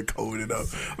all over there COVID up.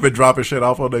 I've been dropping shit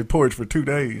off on their porch for 2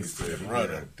 days.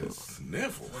 The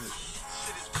sniffle.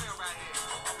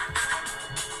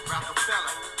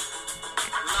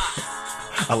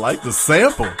 I like the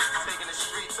sample.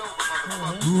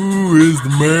 Who is the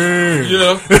man?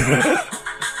 Yeah.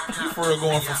 You for real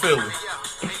going for Philly.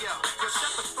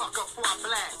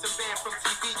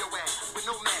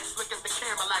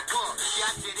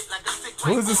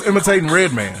 Who is this imitating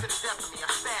Redman?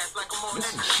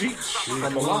 This is Sheik from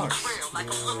the Locks.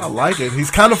 I like it.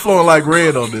 He's kind of flowing like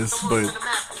Red on this, but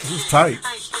he's tight.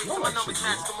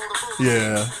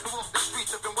 Yeah.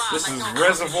 This is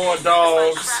Reservoir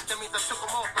Dogs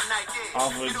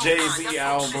off of Jay-Z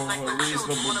album, A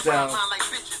Reasonable Doubt.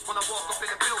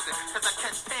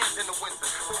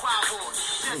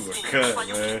 This is a cut,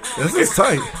 man. This is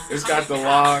tight. It's got the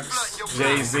Locks,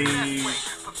 Jay-Z,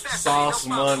 Sauce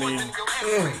Money.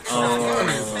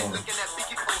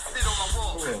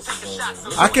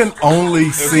 I can only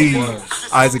see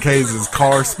Isaac Hayes'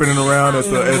 car spinning around at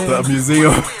the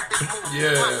museum.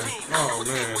 Yeah. Oh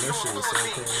man, that shit was so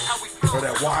cool. Or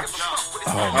that watch.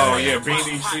 Oh yeah,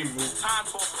 Beanie Siegel.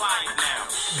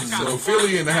 So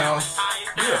Philly in the house.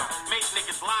 Yeah.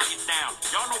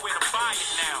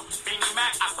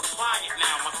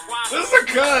 This is a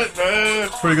cut, man.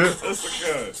 Pretty good. This is a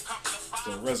cut. So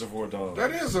Reservoir Dogs.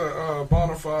 That is a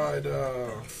bona fide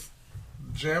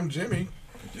Jam Jimmy.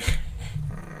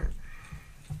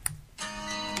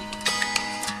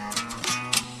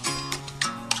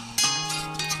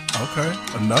 Okay,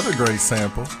 another great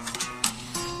sample.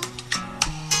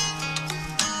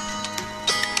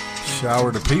 Shower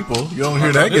the People. You don't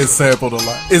hear that get sampled a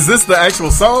lot. Is this the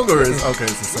actual song or is okay?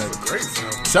 It's a sample. Great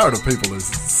sample. Shower the People is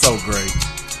so great.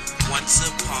 Once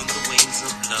upon the wings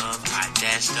of love, I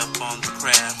dashed up on the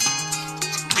craft.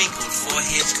 Wrinkled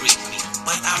foreheads greet me,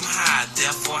 but I'm high,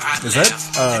 therefore I is that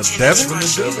Devin?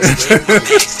 Devin?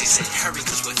 They said hurry,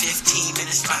 cause we're 15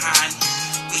 minutes behind.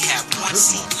 We have one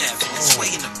seat left, and it's way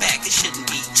in the back. It shouldn't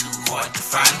be too hard to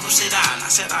find. Who said I?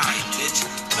 I said I ain't bitch.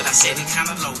 But I said it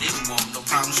kinda low, didn't want no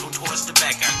problem, so towards the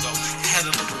back I go. I had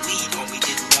a little weed on me,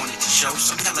 didn't want it to show.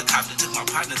 Some helicopter took my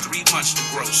partner 3 months to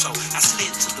grow, so I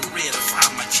slid to the rear to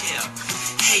find my chair.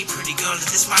 Hey, pretty girl, is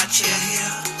this my chair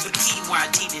here? The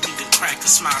TYT didn't even crack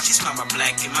a smile. She smelled my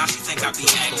black and mouth. She think I be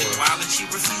acting wild, and she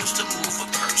refused to move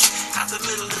her purse. Out the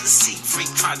middle of the seat,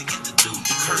 freak tried to get the dude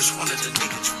to curse. One of the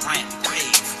niggas rant and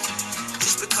rave.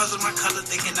 Just because of my color,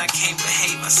 thinking I can't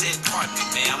behave. I said, pardon me,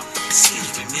 ma'am.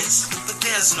 Excuse me, miss. But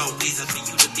there's no reason for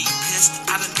you to be pissed.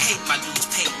 I done paid my dues,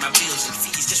 paid my bills and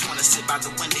fees. Just wanna sit by the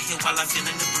window here while I feel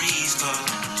in the breeze.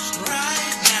 Cause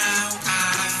right now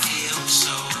I feel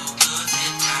so good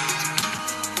and I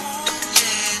won't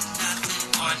let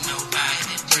nothing or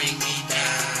nobody bring me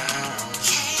down.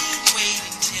 Can't wait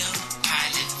until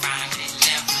pilot finally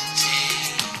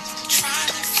levitates.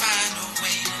 Trying to find a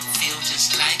way to feel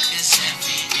just like this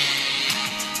every day.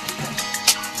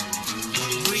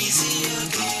 Breezy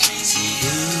again,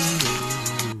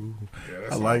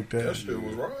 I like that. That shit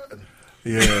was riding.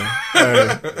 Yeah.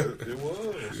 Hey. It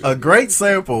was. A great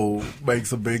sample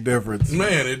makes a big difference.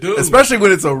 Man, it does. Especially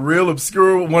when it's a real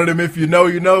obscure one of them, if you know,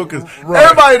 you know, because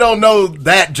everybody don't know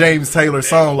that James Taylor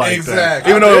song like that.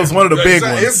 Even though it was one of the big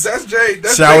ones. That's Jay.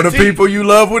 That's Shower JT. the people you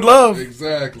love with love.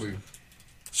 Exactly.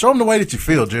 Show them the way that you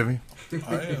feel, Jimmy.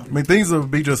 I mean, things will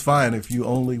be just fine if you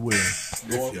only win.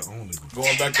 Going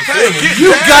back to Hey, Philly.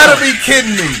 you gotta be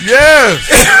kidding me.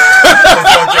 Yes.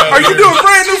 Are you doing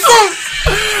brand new funk?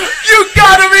 You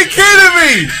gotta be kidding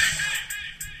me.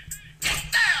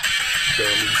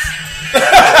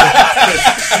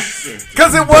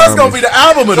 Because it was going to be the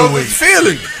album of the week.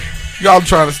 Philly. Y'all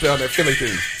trying to stay on that Philly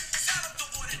thing.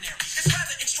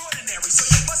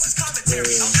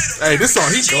 Hey, this song,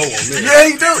 he go on there. Yeah,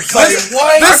 he do.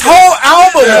 This whole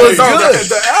album was good.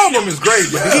 The album is great,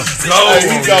 but he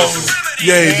goes.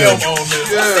 Yeah, he does.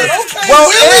 Yeah. Well,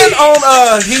 and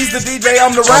on He's the DJ,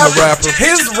 I'm the Rapper.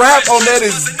 His rap on that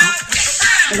is...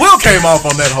 Will came off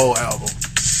on that whole album.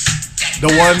 The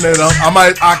one that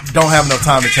I don't have enough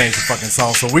time to change the fucking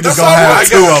song, so we just gonna have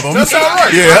two of them. That's all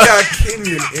right. Yeah. I got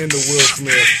Kenyon into Will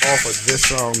Smith off of this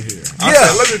song here. Yeah.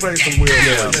 Let me play some Will.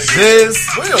 Yeah. This,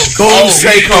 Will. Boom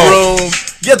Shaker Room.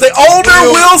 Yeah, the older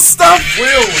Will stuff.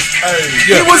 Will was,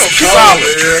 He was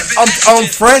solid. On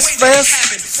Fresh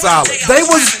Fest, solid. They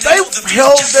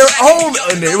held their own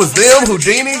in there. It was them,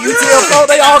 Houdini, UTFO.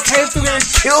 They all came through there and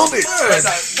killed it.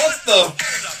 What the?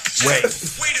 Wait.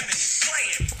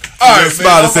 All right,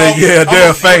 Spider said, "Yeah,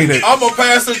 they're fainted." I'm gonna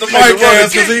pass it to Mike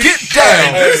ass because he get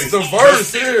down. This is the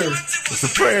verse here. It's a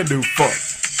brand new funk.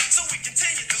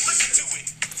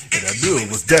 And I knew it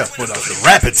was death when I was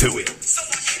rapping to it.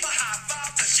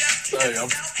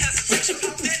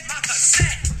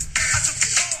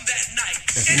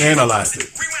 And analyzed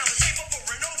it.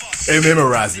 And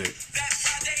memorized it.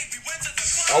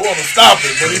 I want to stop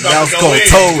it, but he's Now about it's to go called in.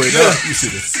 toe it up. You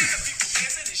should have seen.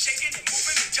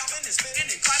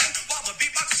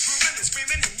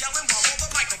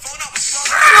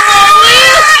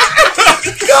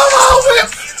 Come on, man.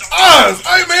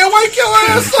 Hey, man, wake your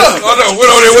ass up. Oh, no, went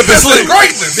on there with the sleep.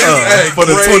 Greatness. For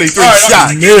the 23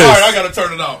 shot. All right, I got to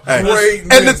turn it off. Hey.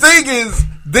 And the thing is,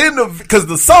 then because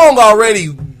the song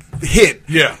already hit.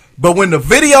 Yeah. But when the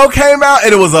video came out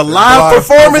and it was a live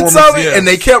performance of it, yes. and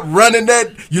they kept running that,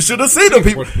 you should have seen the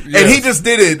people. Yes. And he just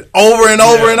did it over and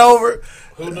over and over.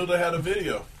 Who knew they had a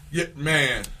video? Yeah,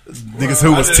 man. Niggas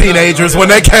who was teenagers when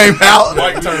they came out.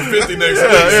 Mike turned 50 next week,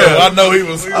 so I know he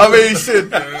was. I mean, shit.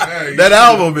 That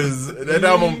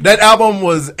album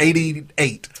was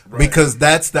 88 because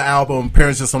that's the album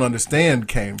Parents Just Don't Understand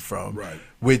came from. Right.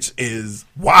 Which is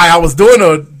why I was doing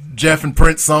a Jeff and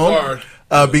Prince song.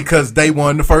 Because they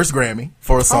won the first Grammy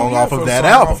for a song off of that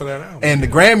album. And the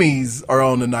Grammys are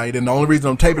on tonight, and the only reason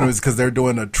I'm taping them is because they're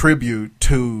doing a tribute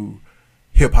to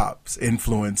hip hop's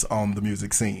influence on the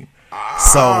music scene.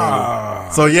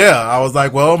 So yeah, I was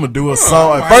like, well, I'm gonna do a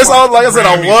song. At first, I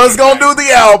was gonna do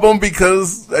the album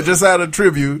because I just had a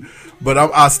tribute, but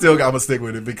I still gotta stick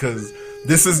with it because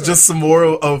this is just some more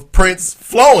of Prince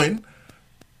flowing.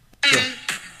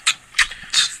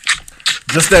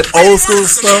 Just that old school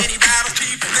stuff.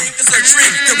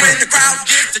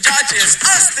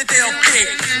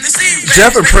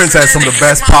 Jeff and Prince had some of the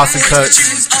best posse cuts.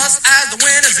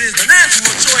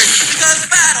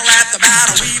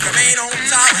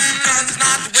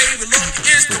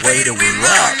 The way that we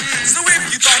rock. So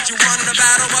if you thought you wanted a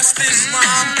battle, bust this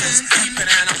rhyme is peeping,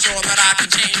 and I'm sure that I can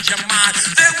change your mind.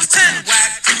 There was 10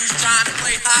 whack crews trying to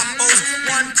play hot post.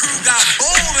 One crew got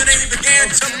bold and they began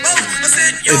to boast. I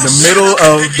said, yo, in the middle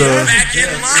of the back in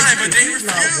line, but they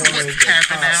refused.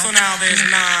 So now there's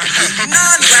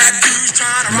non-black crews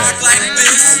trying to rock like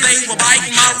this. They were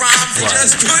biting my rhymes, they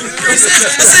just couldn't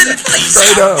resist. I said, please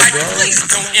stop, please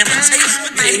don't imitate,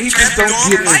 but they kept on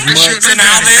biting. So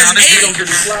now there's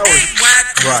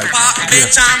right. Big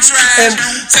time trash, and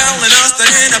telling us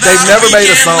that they've never made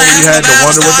a song where you had to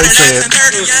wonder what they said.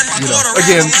 You know,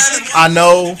 again, I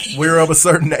know we're of a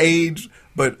certain age,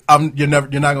 but you're not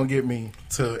gonna get me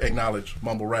to acknowledge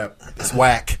mumble rap. It's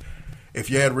whack. If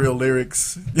you had real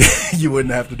lyrics, you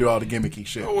wouldn't have to do all the gimmicky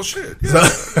shit. Oh, shit. Yeah.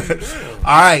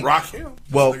 All right. Rock him.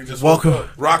 Well, welcome.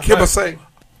 Rock him, I say.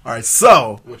 All right,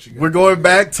 so we're going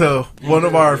back to one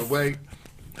of our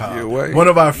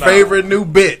favorite new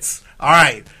bits. All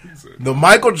right, the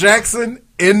Michael Jackson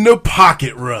in the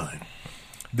pocket run.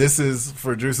 This is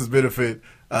for Juice's benefit.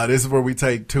 This is where we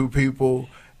take two people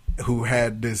who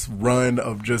had this run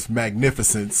of just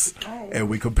magnificence, and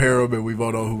we compare them and we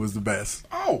vote on who was the best.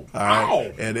 Oh, all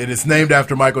right, and it's named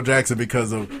after Michael Jackson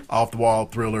because of Off the Wall,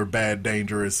 Thriller, Bad,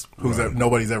 Dangerous.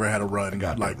 Nobody's ever had a run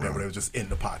like that, where it was just in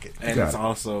the pocket. And it's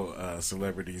also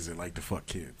celebrities that like to fuck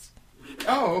kids.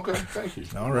 Oh, okay. Thank you.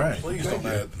 All right. Please don't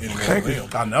add any more Thank of you. them.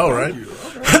 I know, right?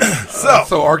 Okay.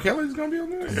 So R. Kelly's gonna be on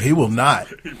there? He will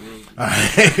not. All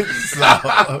right. So,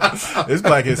 it's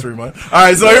Black History Month. All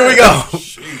right, so here we go.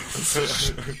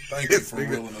 Thank you for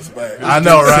reeling us back. I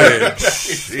know, right?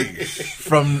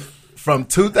 from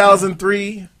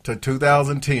 2003 to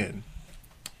 2010.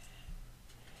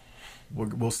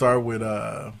 We'll start with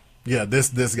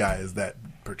this guy is that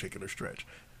particular stretch.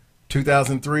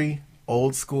 2003,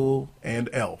 Old School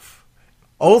and Elf.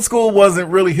 Old School wasn't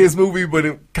really his movie, but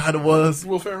it kind of was.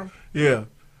 Will Ferrell. Yeah.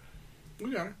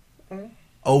 We got it.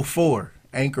 04,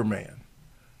 Anchorman.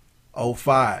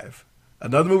 05,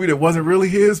 another movie that wasn't really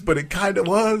his, but it kind of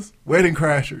was, Wedding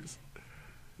Crashers.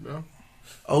 Yeah.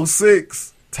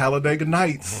 06, Talladega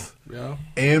Nights. Yeah.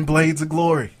 And Blades of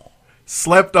Glory.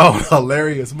 Slept on,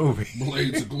 hilarious movie.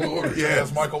 Blades of Glory. Yeah,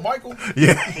 it's Michael.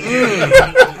 Yeah.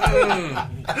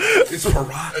 It's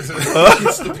Verizon. It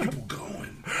gets the people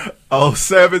going.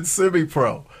 07,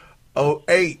 Semi-Pro.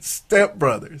 08, Step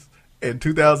Brothers. And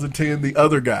 2010, The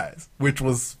Other Guys, which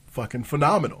was fucking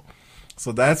phenomenal.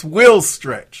 So that's Will's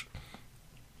stretch.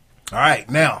 All right,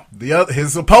 now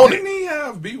his opponent. Didn't he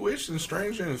have Bewitched and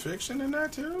Stranger Than Fiction in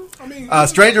that too? I mean,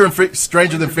 Stranger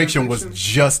Than Fiction was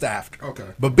just after. Okay,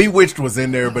 but Bewitched was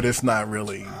in there, but it's not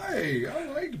really. Hey, I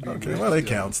like Bewitched. Okay, well it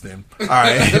counts then. All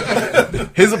right,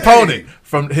 his opponent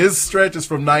from his stretch is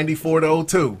from 94 to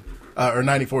 02, or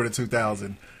 94 to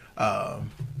 2000. All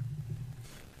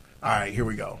right, here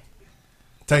we go.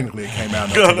 Technically, it came out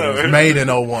in 02. It was made in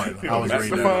 01. I was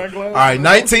reading it. All right,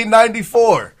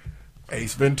 1994.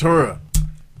 Ace Ventura.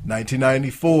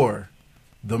 1994,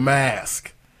 The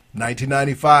Mask.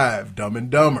 1995, Dumb and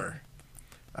Dumber.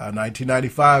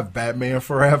 1995, Batman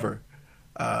Forever.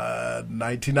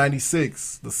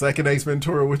 1996, the second Ace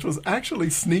Ventura, which was actually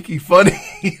sneaky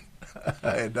funny.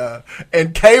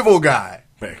 and Cable Guy.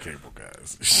 Man, Cable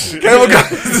Guys. Cable Guy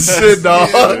is the shit, dog.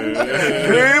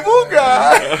 Cable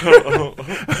Guy.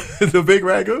 The Big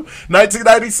Ragu.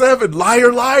 1997,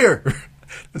 Liar Liar.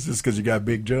 That's just because you got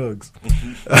big jugs.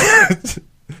 It's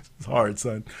hard,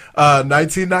 son.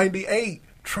 1998,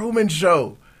 Truman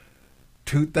Show.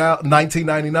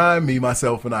 1999, Me,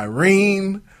 Myself, and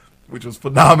Irene, which was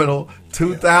phenomenal.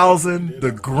 2000,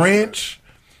 The Grinch.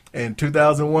 And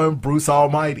 2001, Bruce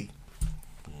Almighty.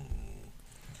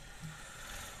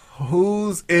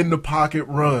 Who's in the pocket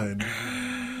run?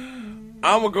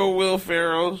 I'm going to go Will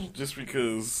Ferrell just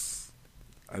because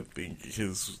I think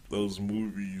those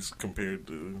movies compared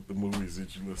to the movies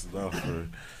that you listed off for,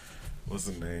 what's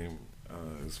the name,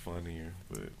 is funnier.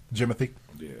 But Jimothy?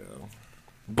 Yeah.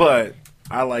 But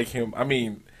I like him. I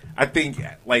mean, I think,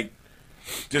 like,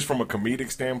 just from a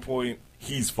comedic standpoint,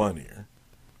 he's funnier.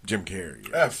 Jim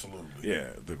Carrey. Absolutely. Yeah,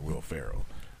 than Will Ferrell.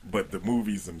 But the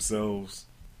movies themselves,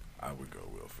 I would go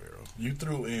Will Ferrell. You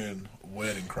threw in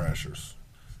Wedding Crashers.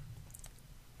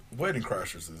 Wedding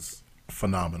Crashers is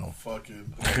phenomenal.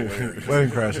 Fucking hilarious. Wedding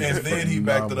Crashers. And then he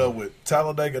backed it up with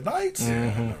Talladega Nights.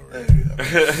 Mm-hmm.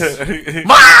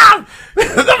 Mom!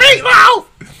 The meatloaf!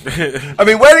 I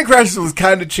mean, Wedding Crashers was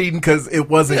kind of cheating because it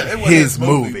wasn't his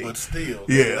movie. But still.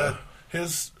 Yeah.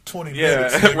 His 20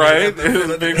 minutes. Right.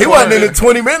 He wasn't in it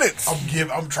 20 minutes.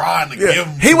 I'm trying to give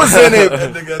him. He was in it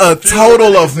a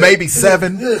total of maybe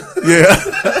 7. Yeah.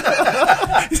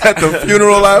 He's at the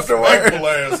funeral afterward.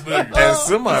 And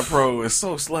Semi-Pro is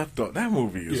so slept on. That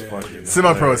movie is fucking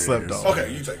Semi-Pro is slept on.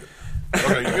 Okay, you take it.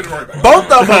 Okay, you get it right back.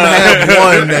 Both of them have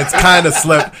one that's kind of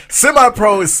slept.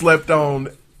 Semi-Pro is slept on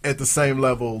at the same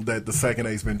level that the second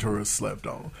Ace Ventura is slept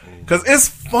on. Because it's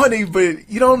funny, but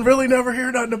you don't really never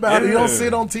hear nothing about it. You don't see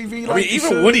it on TV. I mean,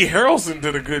 even Woody Harrelson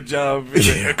did a good job in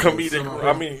a comedic.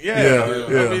 I mean,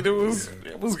 I mean,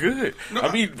 it was good. No,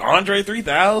 I mean, Andre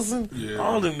 3000,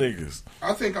 all them niggas.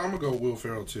 I think I'm gonna go Will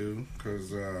Ferrell too,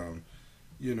 because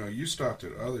you stopped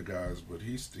at other guys, but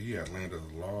he had Land of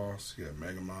the Lost, he had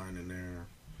Megamind in there.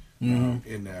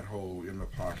 In that whole in the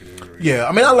pocket area. Yeah,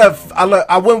 I mean,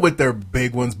 I went with their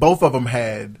big ones. Both of them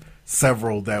had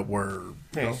several that were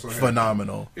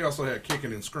phenomenal. He also had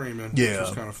Kicking and Screaming, yeah, which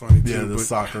was kind of funny too. Yeah, the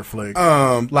soccer flick.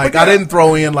 Like I didn't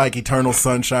throw in like Eternal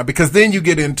Sunshine because then you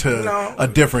get into a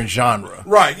different genre,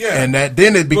 right? Yeah, and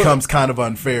then it becomes kind of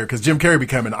unfair because Jim Carrey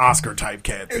became an Oscar type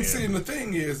cat. And see, the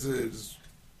thing is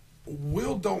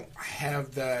Will don't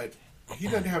have that. He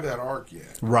doesn't have that arc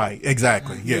yet. Right,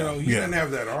 exactly. Yeah, he doesn't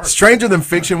have that arc. Stranger Than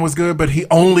Fiction was good, but he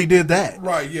only did that.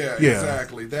 Right, yeah.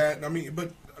 Exactly. That, I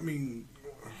mean,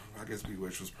 I guess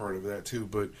Bewitched was part of that too.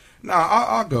 But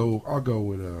I'll go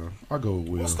with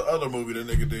Will. What's the other movie that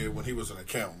nigga did when he was an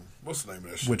accountant? What's the name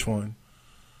of that shit? Which one?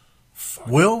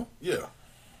 Will? Yeah.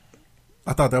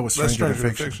 I thought that was Stranger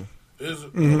Than Fiction. Is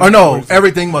it? Mm-hmm. Or no,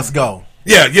 Everything Must Go.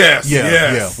 Yeah,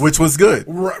 yes. Which was good.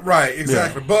 Right,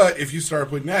 exactly. Yeah. But if you start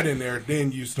putting that in there,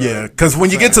 then you start. Yeah, because when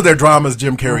you get to their dramas,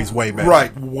 Jim Carrey's way better.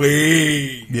 Right,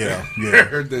 way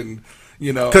better than,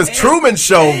 You know, because Truman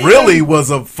Show really was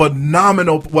a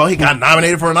phenomenal. Well, he got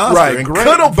nominated for an Oscar, right? and Great,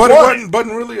 could have but won. it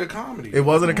wasn't really a comedy. It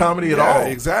wasn't a comedy at all.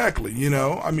 Exactly. You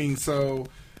know, I mean, so,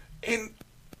 and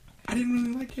I didn't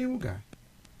really like Cable Guy.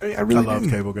 I mean, I really love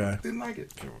Cable Guy. Didn't like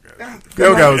it. Cable Guy.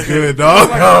 Cable Guy was good, dog.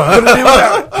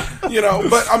 You know,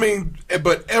 but I mean,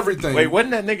 but everything. Wait,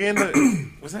 wasn't that nigga in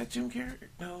the? Was that Jim Carrey?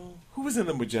 No, who was in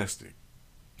the Majestic?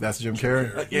 That's Jim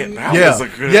Carrey. That was a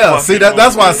good See,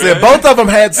 that's why I said both of them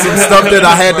had some stuff that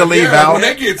I had to leave out. When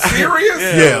they get serious,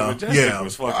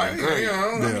 was fucking great.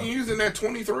 I mean, using that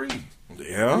 23.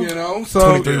 Yeah, you know,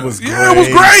 so 23 was great. Yeah, it was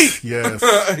great. Yes,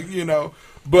 you know.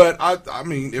 But I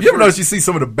mean, you ever notice you see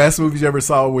some of the best movies you ever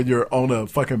saw when you're on a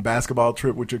fucking basketball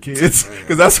trip with your kids?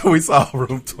 Because that's what we saw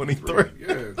Room 23.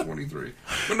 Yeah, 23.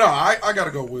 But no, I got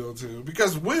to go Will too,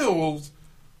 because Will's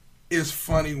is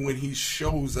funny when he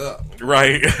shows up.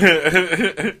 Right.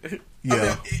 I mean,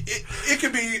 it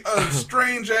could be a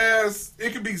strange ass.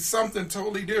 It could be something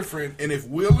totally different, and if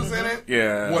Will is in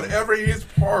it, whatever his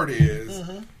part is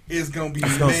gonna be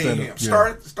mayhem.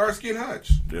 Starsky and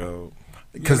Hutch. Yo.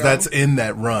 Because that's in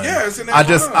that run. Yeah, it's in that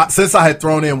run. Since I had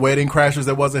thrown in Wedding Crashers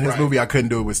that wasn't his movie, I couldn't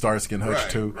do it with Starsky and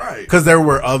Hutch too. Right. Because there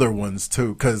were other ones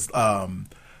too. Because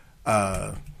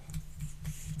the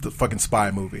fucking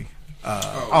spy movie.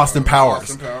 Austin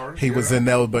Powers. He was in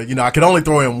that, but I could only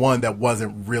throw in one that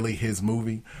wasn't really his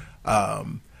movie.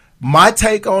 My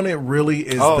take on it really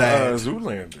is that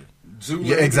Zoolander.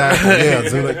 Yeah, exactly. Yeah,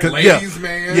 Zoolander. Ladies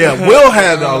Man. Yeah, Will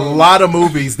had a lot of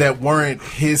movies that weren't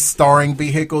his starring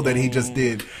vehicle that he just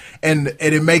did, and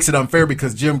it makes it unfair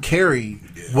because Jim Carrey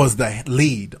was the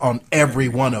lead on every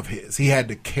one of his. He had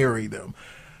to carry them.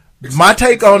 My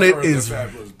take on it is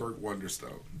Burt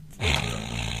Wonderstone,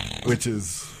 which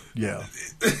is. Yeah,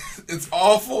 it's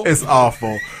awful. It's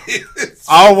awful.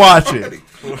 I'll watch it.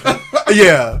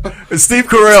 Yeah, Steve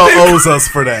Carell owes us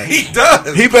for that. He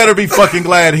does. He better be fucking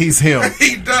glad he's him.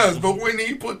 He does. But when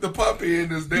he put the puppy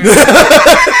in his damn.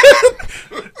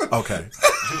 Okay.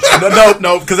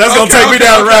 No, because that's gonna take me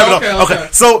down the rabbit hole. Okay.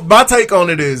 So my take on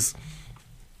it is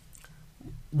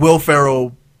Will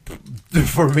Ferrell.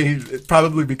 For me,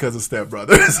 probably because of Step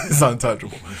Brothers, is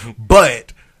untouchable.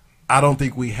 But I don't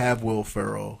think we have Will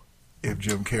Ferrell if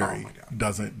Jim Carrey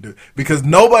doesn't do, because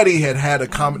nobody had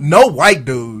a no white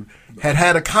dude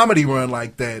had a comedy run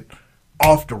like that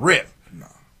off the rip. No.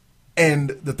 And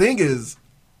the thing is,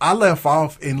 I left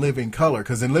off in Living Color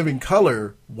because in Living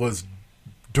Color was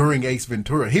during Ace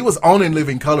Ventura. He was on In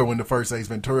Living Color when the first Ace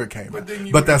Ventura came out.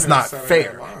 But that's not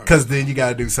fair because then you got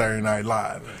to do Saturday Night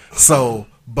Live. Right. So,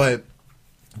 but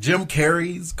Jim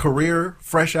Carrey's career,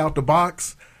 fresh out the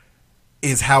box,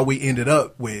 is how we ended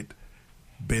up with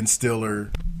Ben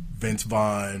Stiller, Vince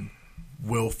Vaughn,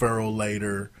 Will Ferrell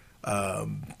later.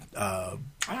 Why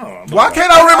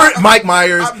can't I remember Mike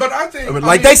Myers? But I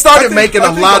think they started making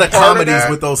a lot of comedies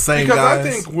with those same guys. I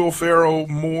think Will Ferrell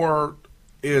more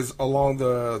is along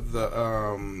the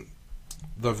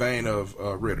vein of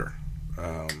Ritter.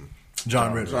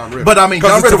 John Ritter. But I mean,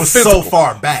 John Ritter was so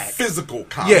far back. Physical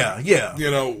comedy.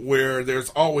 Yeah. Where there's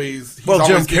always...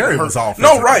 Jim Carrey was all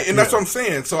physical. No, right, and that's what I'm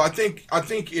saying. So I think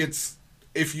it's...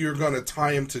 If you're going to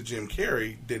tie him to Jim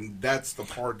Carrey, then that's the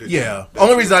part that... Yeah.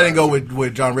 Only reason I didn't go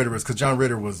with John Ritter was because John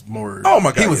Ritter was more... Oh,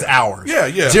 my God. He was ours.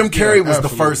 Yeah. Jim Carrey was the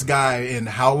first guy in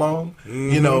how long?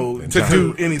 Mm-hmm. To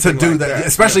do anything to do like that.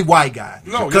 Especially white guy.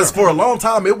 Because for a long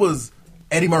time, it was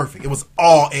Eddie Murphy. It was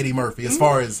all Eddie Murphy as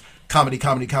far as comedy.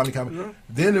 Mm-hmm.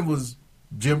 Then it was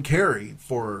Jim Carrey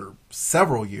for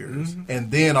several years. Mm-hmm.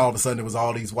 And then all of a sudden it was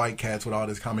all these white cats with all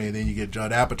this comedy. And then you get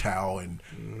Judd Apatow and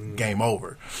game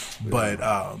over.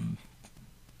 Yeah.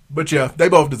 But yeah, they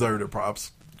both deserve their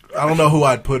props. I don't know who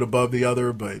I'd put above the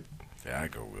other, but yeah, I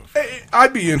go Will.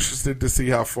 I'd be interested to see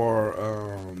how far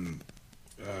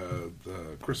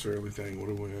the Chris Farley thing would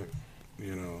have went.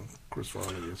 Chris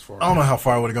Farley as far. I don't know how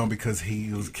far it would have gone because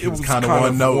he was kind of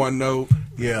one note.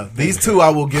 Yeah, these two I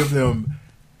will give them.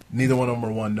 Neither one of them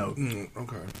are one note.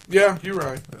 Okay. Yeah, you're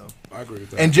right. Yeah, I agree with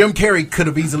that. And Jim Carrey could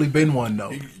have easily been one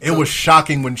note. It was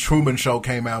shocking when Truman Show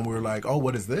came out and we were like, oh,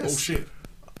 what is this? Oh, shit.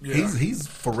 Yeah. He's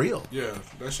for real. Yeah,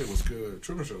 that shit was good.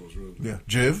 Truman Show was really good. Yeah.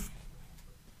 Jiv?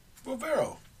 Well,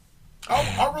 Vero.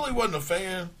 I really wasn't a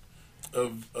fan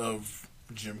of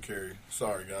Jim Carrey.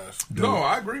 Sorry, guys. No,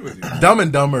 I agree with you. Dumb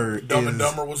and Dumber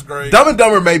was great. Dumb and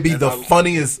Dumber may be the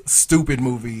funniest stupid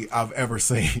movie I've ever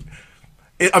seen.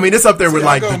 It's up there with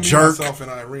like The Jerk. Myself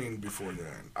and Irene before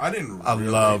that. I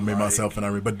love Me, Myself, and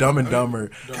Irene, but Dumb and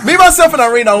Dumber. Me, Myself, and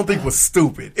Irene, I don't think was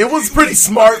stupid. It was pretty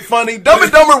smart, funny. Dumb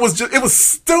and Dumber was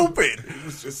stupid.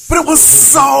 But it was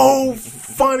so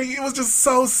funny. It was just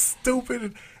so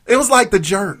stupid. It was like The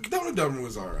Jerk. Dumb and Dumber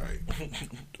was all right. Dumb and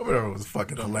Dumber was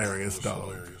fucking hilarious,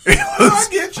 though. I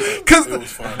get you. Because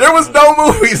there was no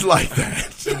movies like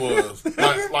that. It was.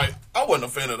 Like I wasn't a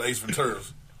fan of the Ace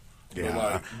Venturas. Yeah. But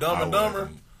like Dumb and Dumber.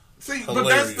 See, hilarious. but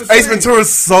that's the Ace Ventura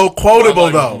is so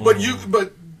quotable, though. But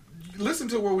listen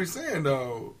to what we're saying,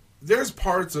 though. There's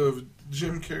parts of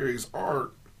Jim Carrey's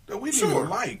art that we didn't even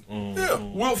like. Yeah.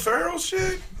 Will Ferrell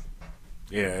shit.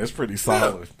 Yeah, it's pretty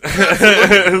solid.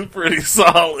 It's pretty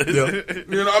solid. Yeah. You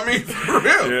know what I mean? For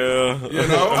real. Yeah. You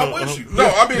know, I'm with you. No,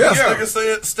 I mean, this nigga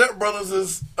said Step Brothers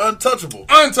is untouchable.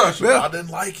 Untouchable. I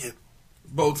didn't like it.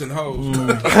 Boats and hoes. I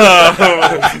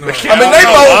mean, they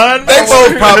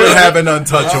both probably have an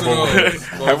untouchable.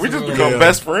 Have we just become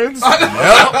best friends?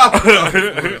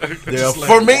 Yeah,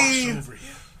 for me,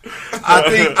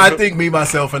 I think Me,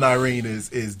 Myself, and Irene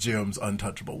is Jim's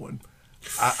untouchable one.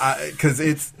 Because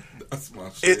it's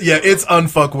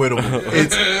unfuckwittable.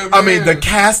 I mean, the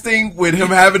casting with him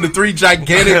having the 3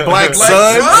 gigantic black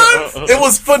sons, it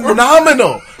was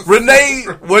phenomenal. Renee,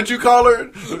 what'd you call her?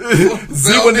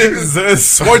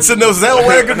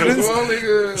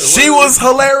 Schwarzenegger. She was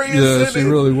hilarious. Yeah, she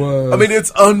really was. I mean,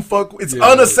 it's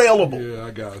unassailable. Yeah,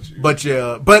 I got you.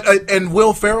 But and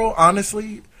Will Ferrell,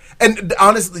 honestly,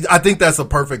 I think that's a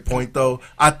perfect point, though.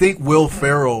 I think Will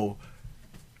Ferrell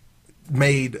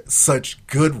made such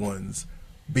good ones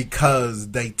because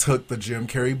they took the Jim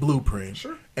Carrey blueprint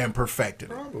and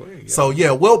perfected it. Probably, yeah. So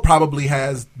Will probably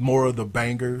has more of the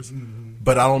bangers,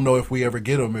 but I don't know if we ever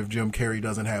get them if Jim Carrey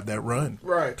doesn't have that run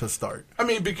to start. I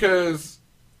mean, because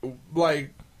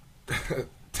like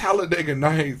Talladega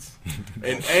Nights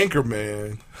and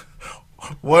Anchorman.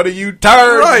 What are you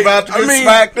turds about to get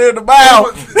smacked in the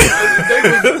mouth?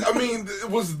 It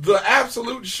was the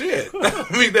absolute shit. I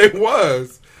mean, they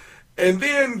was. And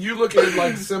then you look at it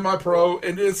like Semi-Pro,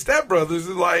 and then Step Brothers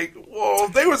is like, well,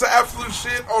 they was absolute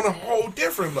shit on a whole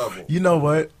different level. You know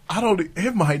what?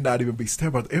 It might not even be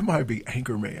Step Brothers. It might be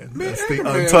Anchorman. That's the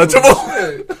Anchorman untouchable.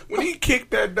 When he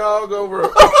kicked that dog over,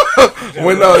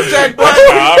 when Jack Black,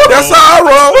 that's how I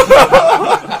roll.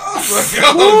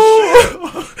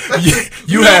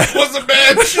 You have was a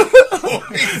bad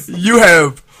choice. You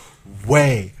have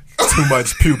way too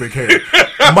much pubic hair.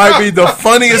 Might be the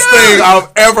funniest thing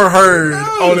I've ever heard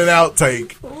on an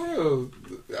outtake.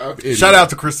 Shout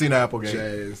out to Christina Applegate.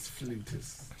 Jazz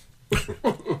flutist.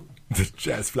 The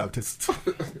jazz flautist.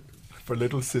 For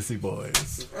little sissy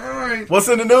boys. All right. What's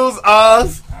in the news,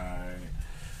 Oz?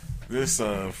 This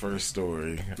first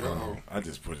story, I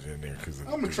just put it in there because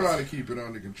I'm gonna try to keep it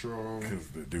under control because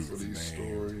the dude's for these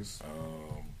stories.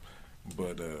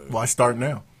 Why start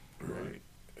now? Right.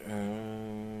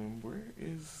 Where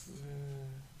is?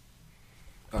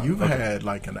 You've had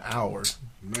like an hour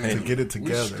to get it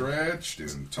together. We stretched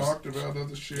and talked about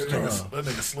other shit. That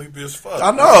nigga sleepy as fuck.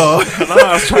 I know.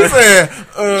 I was trying to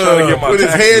get my put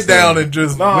his head down and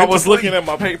just. No, I was looking at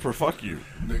my paper. Fuck you.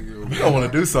 You don't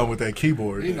want to do something with that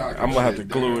keyboard. I'm gonna have to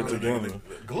glue it together.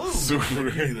 Glue.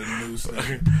 Super.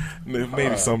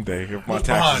 Maybe someday if my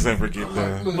taxes ever get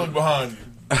done. Look behind you.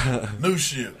 New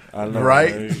shit. I know,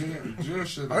 right?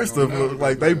 I used to look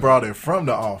like they brought it from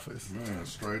the office. Man,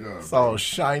 straight up. It's all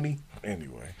shiny.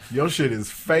 Anyway. Your shit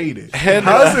is faded.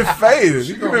 How is it faded?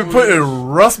 You been putting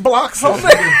rust blocks on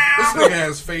there? This nigga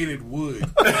has faded wood.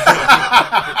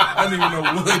 I didn't even know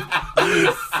wood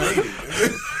faded.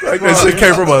 Like that shit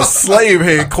came from a slave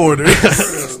headquarters.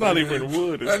 It's not even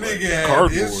wood. It's that nigga had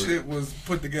cardboard. His shit was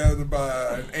put together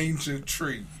by an ancient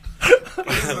tree.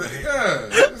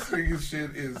 This nigga's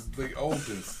shit is the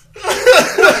oldest.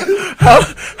 How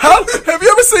have you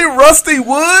ever seen rusty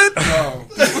wood? No.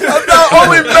 Not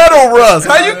only metal rust.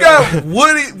 How you got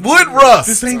wood rust?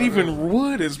 This ain't even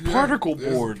wood. It's particle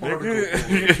board.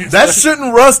 Nigga. That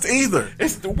shouldn't rust either.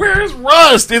 Where's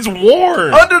rust? It's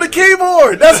worn under the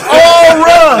keyboard. That's all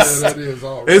rust. That is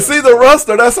all rust. It's either rust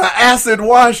or that's an acid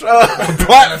wash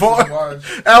platform.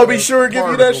 I'll be sure to give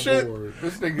you that shit.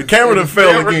 The camera done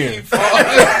fell again. You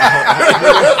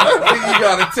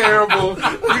got a terrible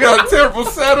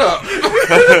setup.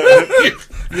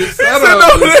 Your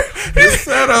setup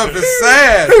is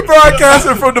sad. He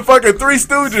broadcasted from the fucking Three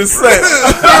Stooges set.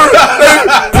 They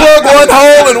plug one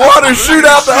hole and water shoot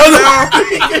out the other.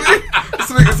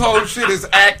 This nigga's whole shit is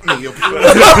acne.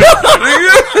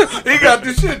 He got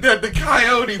this shit that the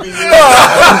coyote be in.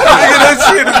 Nigga, that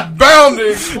shit is bound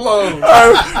to explode.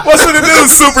 What's in the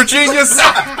news, super genius?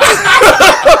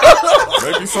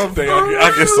 Maybe someday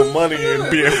I get some money and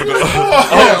be able to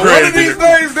upgrade. One of these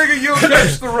days, nigga, you'll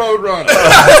catch the Roadrunner.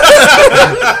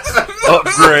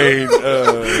 Upgrade.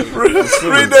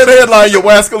 Read that headline, you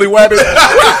wascally wabbit.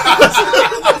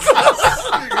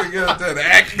 Nigga got that That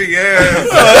acting ass.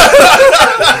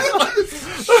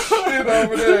 Shit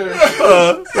over there.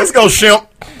 Let's go, Shemp.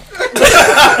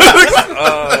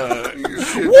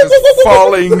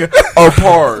 Falling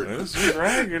apart. It's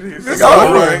raggedy. It's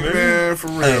all right, man. For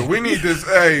real, we need this.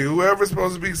 Hey, whoever's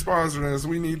supposed to be sponsoring us,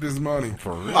 we need this money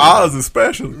for real. Oz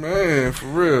especially, man. For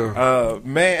real,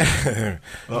 man.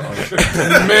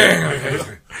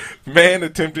 Man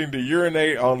attempting to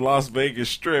urinate on Las Vegas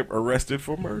Strip arrested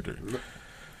for murder.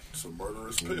 It's a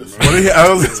murderous piss.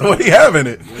 What do you have in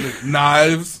it?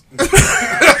 Knives.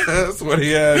 That's what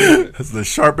he had. That's the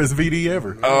sharpest VD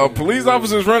ever. Police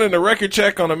officers running a record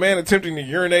check on a man attempting to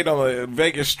urinate on the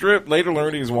Vegas Strip. Later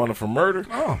learned he was wanted for murder.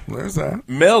 Oh, there's that.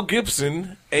 Mel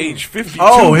Gibson, age 52.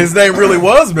 Oh, his name really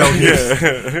was Mel Gibson.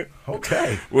 Yeah.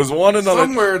 Okay. Was wanted on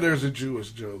somewhere. There's a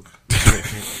Jewish joke.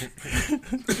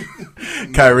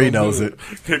 Kyrie knows it.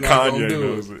 Kanye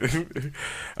knows it.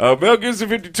 Mel Gibson,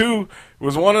 52,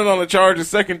 was wanted on a charge of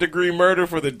second-degree murder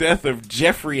for the death of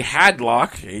Jeffrey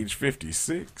Hadlock, age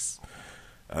 56.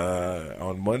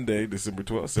 On Monday, December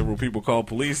 12th, several people called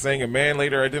police saying a man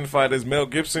later identified as Mel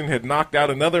Gibson had knocked out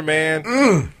another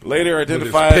man. Later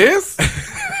identified... Piss?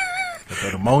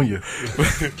 That ammonia.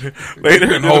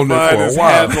 Later identified as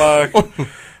Hadlock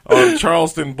on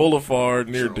Charleston Boulevard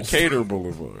near Decatur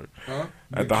Boulevard. Huh?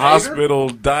 At the hospital,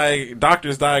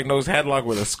 doctors diagnosed Hadlock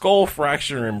with a skull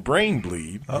fracture and brain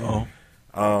bleed.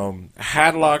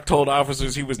 Hadlock told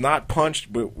officers he was not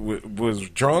punched, but was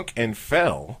drunk and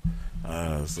fell.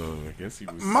 So I guess he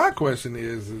was. My question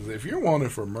is if you're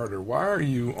wanted for murder, why are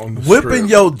you on the whipping strip?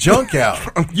 your junk out?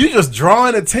 You just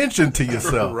drawing attention to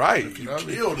yourself, right? If you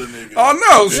killed a nigga. Oh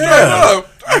no, straight up.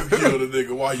 You killed a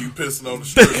nigga while you pissing on the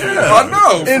street. I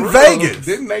know. In Vegas.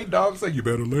 Didn't Nate Dogg say you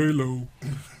better lay low?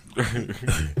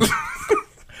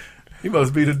 He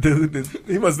must be the dude.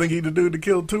 He must think he's the dude that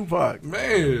killed Tupac.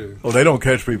 Man. Oh, they don't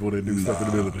catch people that do stuff in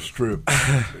the middle of the strip.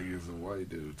 He's a white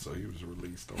dude, so he was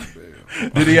released on bail.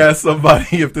 Did he ask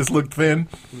somebody if this looked thin?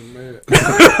 Man.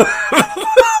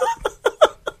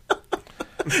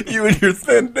 You and your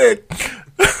thin dick.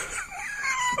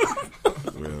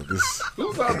 Well, this.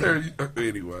 Who's out there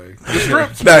anyway? The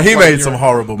strip. Now he made some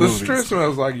horrible movies. The strip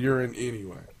smells like urine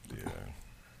anyway.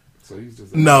 So he's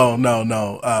just No.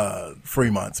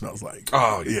 Fremont smells like.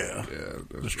 Oh yeah.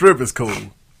 The right. strip is cool.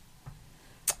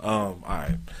 All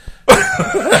right.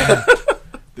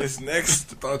 This next,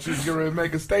 thought you was going to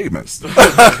make a statement.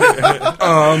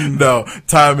 No,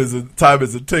 time is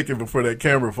a ticking before that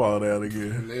camera fall down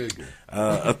again.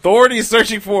 Authorities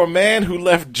searching for a man who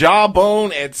left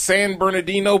Jawbone at San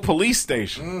Bernardino police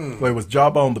station. Wait, was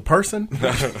Jawbone the person?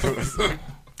 Get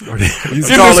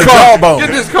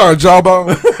this car,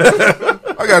 Jawbone.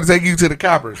 I got to take you to the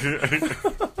coppers.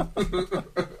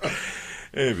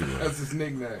 Anyway. That's his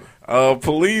nickname.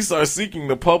 Police are seeking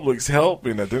the public's help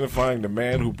in identifying the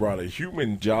man who brought a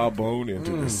human jawbone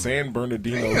into the San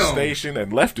Bernardino station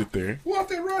and left it there. Who out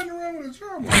there riding around with a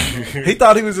jawbone? He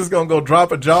thought he was just going to go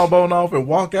drop a jawbone off and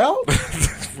walk out?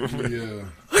 Yeah.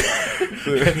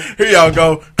 Here y'all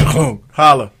go.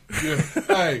 Holla. Yeah.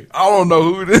 Hey, I don't know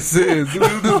who this is. Who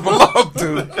this belong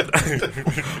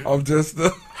to? I'm just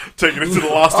taking it to the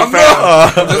lost and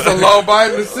found. I'm just a law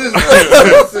abiding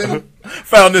citizen.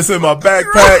 Found this in my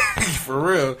backpack. For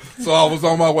real. So I was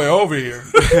on my way over here.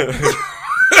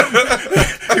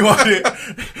 You want it?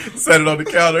 Set it on the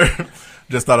counter.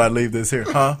 Just thought I'd leave this here.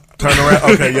 Huh? Turn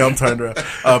around. Okay, yeah, I'm turned around.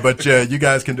 But yeah, you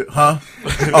guys can do. Huh?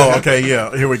 Oh, okay,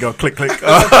 yeah. Here we go. Click, click.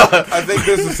 I think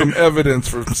this is some evidence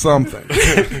for something.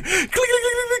 Click, click, click,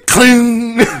 click,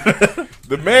 cling.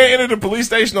 The man entered the police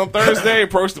station on Thursday,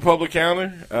 approached the public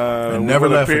counter. Never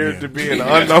what left appeared again. to be an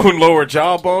unknown lower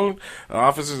jawbone.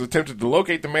 Officers attempted to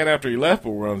locate the man after he left, but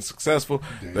were unsuccessful.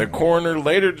 The coroner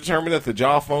later determined that the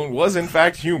jawbone was in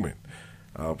fact human.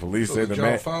 Police say the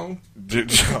man. Jawphone?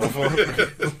 Jawphone.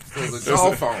 The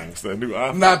jawphone. It's a new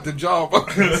iPhone. Not the jawbone.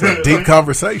 It's a deep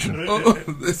conversation.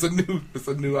 It's a new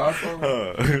iPhone.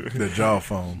 The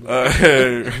jawphone.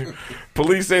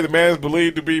 Police say the man is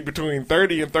believed to be between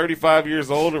 30 and 35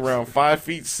 years old, around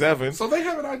 5'7". So they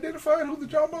haven't identified who the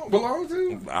jawbone belongs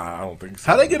to? I don't think so.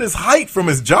 How'd they get his height from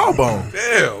his jawbone?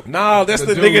 Damn. No, that's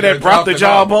the dude nigga that brought the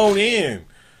dropped jawbone in.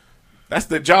 That's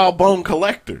the jawbone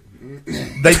collector.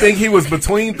 They think he was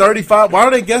between 35. Why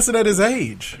are they guessing at his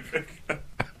age?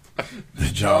 The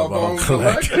jawbone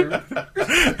collector.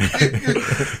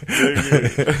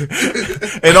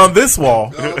 And on this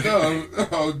wall.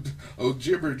 Oh,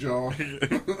 Gibber Jaw.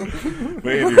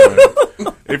 But anyway,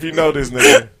 if you know this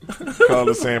nigga, call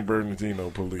the San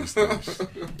Bernardino police station.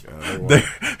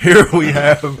 Here we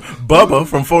have Bubba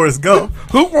from Forrest Gump.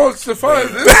 Who wants to find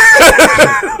this?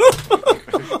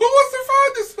 Who wants to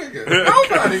find this nigga?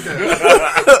 Nobody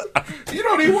does. You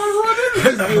don't even want to run into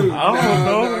this dude. I don't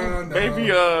know. No. Maybe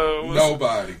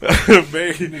nobody.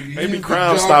 maybe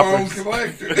Crime Stoppers.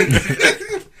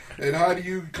 And how do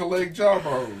you collect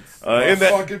jawbones?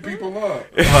 Fucking people up.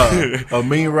 A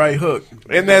mean right hook.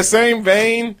 In that same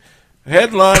vein,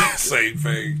 headline: Same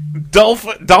thing.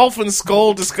 Dolphin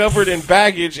skull discovered in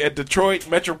baggage at Detroit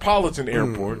Metropolitan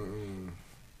Airport.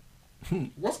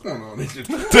 What's going on in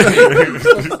Detroit?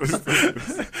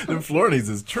 The Floridians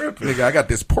is tripping. Nigga, I got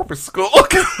this porpoise skull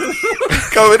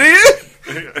coming in.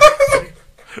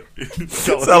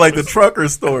 Sound like the trucker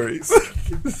stories.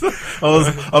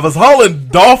 I was hauling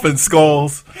dolphin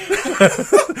skulls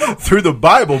through the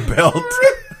Bible Belt.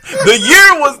 The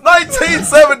year was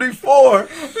 1974.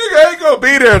 Nigga ain't gonna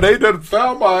be there. They done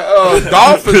found my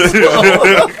dolphin skull.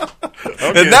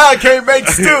 And now I can't make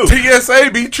stew.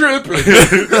 TSA be tripping.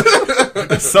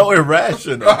 It's so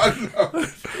irrational.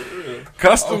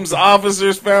 Customs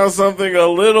officers found something a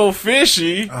little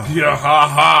fishy. Yeah, ha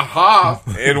ha ha.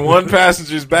 In one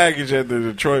passenger's baggage at the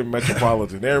Detroit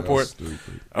Metropolitan Airport.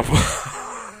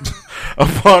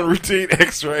 Upon routine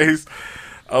x-rays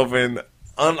of an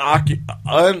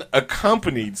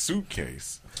unaccompanied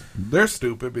suitcase. They're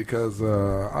stupid because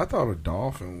I thought a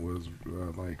dolphin was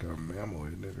like a mammal,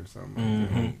 isn't it, or something?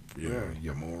 Mm-hmm. Yeah,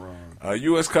 you moron.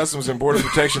 U.S. Customs and Border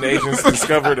Protection agents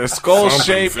discovered a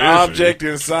skull-shaped object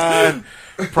inside,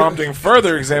 prompting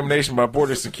further examination by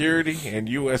Border Security and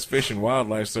U.S. Fish and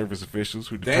Wildlife Service officials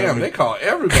who determined... They call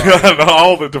everybody.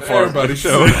 All the departments. Everybody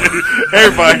show up.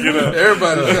 Everybody get up.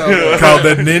 Everybody show up. Called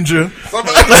that ninja.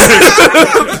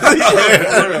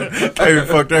 Hey,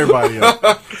 fucked everybody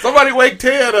up. Somebody wake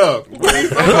Ted up.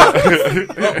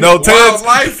 No,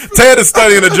 Ted is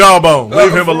studying the jawbone.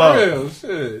 Leave him alone. Real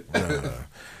shit.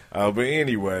 But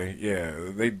anyway, yeah,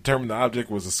 they determined the object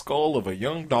was a skull of a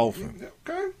young dolphin.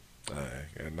 Okay.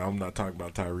 And I'm not talking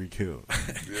about Tyreek Hill.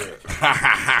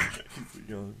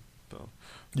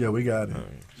 Yeah, we got it.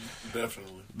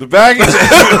 Definitely. The baggage.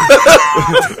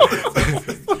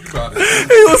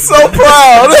 He was so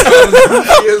proud.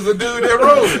 He is the dude that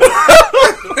wrote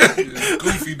it.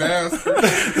 Goofy bastard.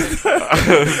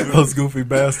 Those goofy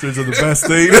bastards are the best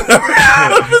thing.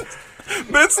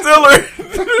 Ben Stiller.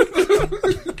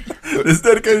 It's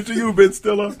dedicated to you, Ben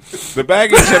Stiller. The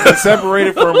baggage had been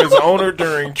separated from its owner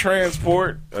during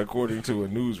transport, according to a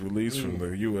news release from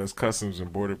the U.S. Customs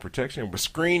and Border Protection, was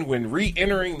screened when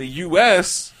re-entering the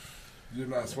U.S. You're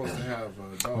not supposed to have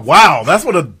a dolphin. Wow, that's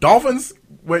what a dolphin's...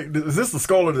 Wait, is this the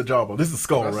skull or the jawbone? This is the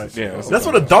skull, right? Yeah, that's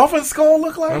what a dolphin skull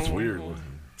look like? That's weird.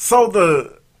 So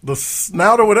the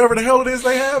snout or whatever the hell it is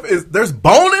they have, there's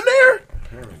bone in there?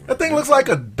 That thing looks like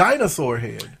a dinosaur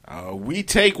head. We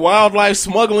take wildlife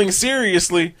smuggling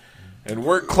seriously and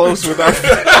work close with our...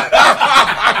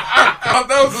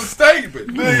 That was a statement.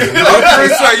 I'm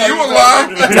pretty sure you a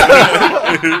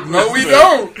lie. No, we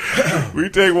don't. We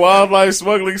take wildlife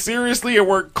smuggling seriously and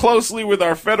work closely with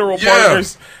our federal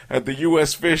partners at the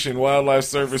U.S. Fish and Wildlife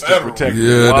Service to protect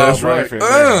wildlife. That's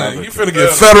right. You finna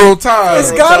get federal time.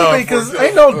 It's gotta be, because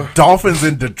ain't no dolphins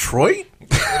in Detroit.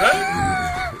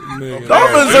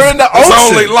 Dolphins are in the ocean.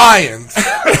 It's only lions.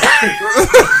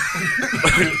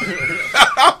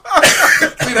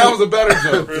 See, that was a better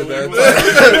joke.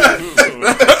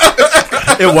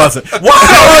 It wasn't. Why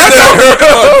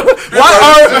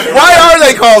are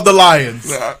they called the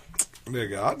lions?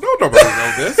 Nigga, I know nobody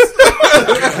knows this.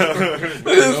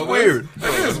 It is weird.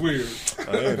 It is weird.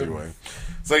 Anyway.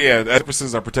 So, yeah, the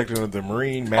purposes are protected under the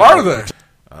Marine Mammal. Are they?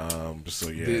 So,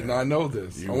 yeah. Did not know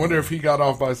this. I wonder if he got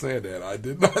off by saying that. I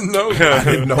did not know I that.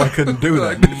 didn't know I couldn't do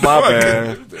that. My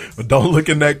bad. But don't look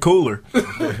in that cooler.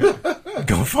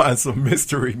 Go find some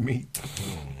mystery meat.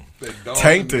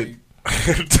 Tainted.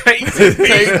 Tainted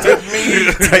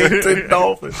meat. Tainted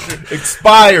dolphin.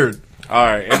 Expired. All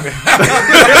right.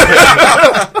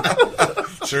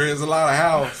 Sure is a lot of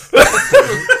house.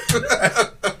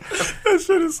 That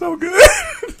shit is so good.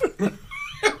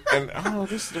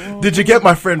 Did you get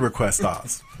my friend request,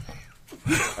 Oz?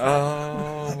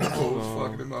 I was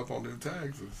fucking him up on them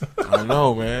taxes. I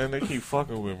know, man. They keep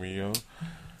fucking with me, yo.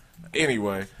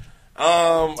 Anyway.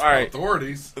 All right.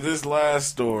 Authorities. This last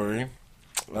story.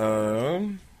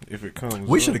 If it comes,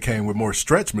 we should have came with more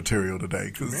stretch material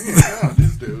today. Cause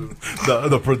this dude.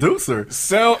 the producer.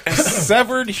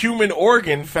 Severed human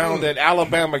organ found at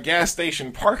Alabama gas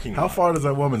station parking lot. How far does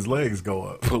that woman's legs go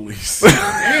up? Police.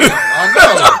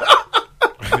 I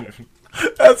know.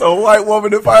 That's a white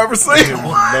woman if I ever seen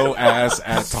one. No ass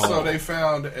at all. So they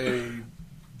found a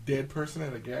dead person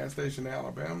at a gas station in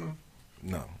Alabama?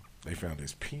 No. They found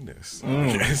his penis on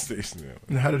a gas station.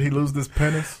 And how did he lose this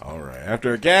penis? All right.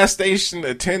 After a gas station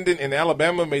attendant in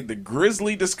Alabama made the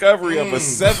grisly discovery of a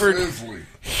severed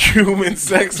human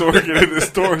sex organ in the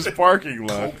store's parking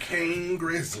lot. Cocaine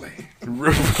Grizzly.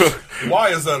 Why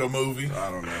is that a movie? I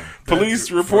don't know. Police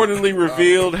reportedly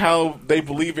revealed how they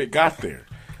believe it got there.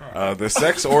 The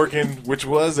sex organ, which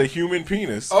was a human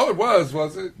penis. Oh, it was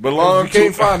it? Belonged you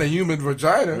can't find a human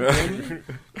vagina.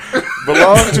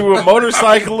 Belonged to a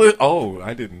motorcyclist. Oh,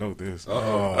 I didn't know this. We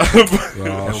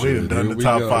done the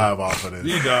top 5 off of this.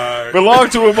 He died.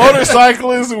 Belonged to a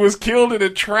motorcyclist who was killed in a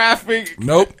tragic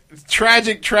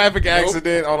traffic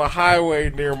accident on a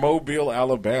highway near Mobile,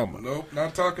 Alabama. Nope,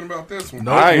 not talking about this one.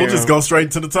 Nope, we'll just go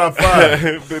straight to the top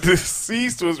 5. The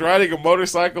deceased was riding a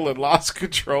motorcycle and lost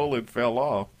control and fell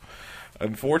off.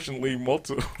 Unfortunately,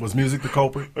 was music the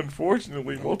culprit?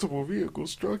 Unfortunately, multiple vehicles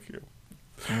struck him.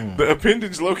 The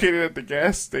appendage located at the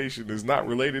gas station is not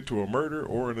related to a murder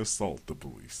or an assault, the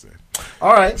police said.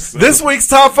 All right. So, this week's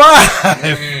top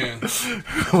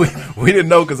 5. we didn't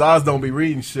know because Oz don't be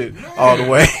reading shit all the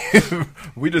way.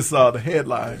 We just saw the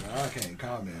headline. I can't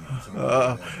comment on something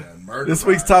like that murder. This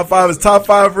week's top 5 is top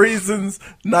 5 reasons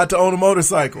not to own a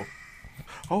motorcycle.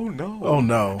 Oh, no. Oh,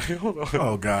 no.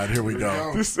 Oh, God. Here we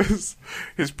go. This is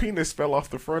his penis fell off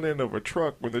the front end of a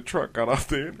truck when the truck got off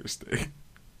the interstate.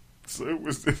 So it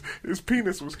was his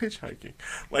penis was hitchhiking.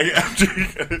 Like after he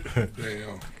got it.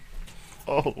 Damn.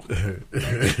 Oh.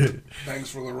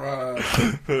 Thanks for the ride.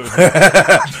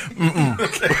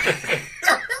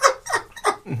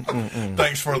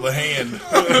 Thanks for the hand.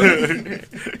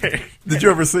 Did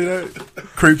you ever see that?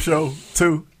 Creep Show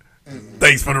 2?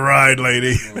 Thanks for the ride,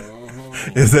 lady.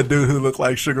 Is that dude who looked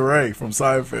like Sugar Ray from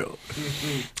Seinfeld.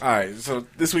 All right, so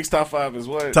this week's top 5 is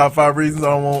what? Top 5 reasons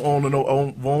I don't want no.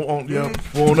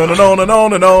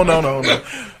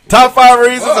 Top 5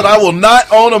 reasons that I will not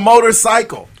own a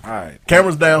motorcycle. All right,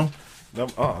 cameras down.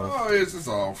 Oh, it's just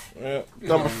off. Yeah.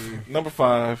 Number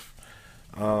 5.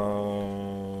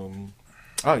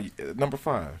 Number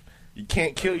 5. You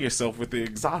can't kill yourself with the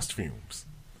exhaust fumes.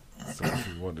 So if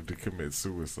you wanted to commit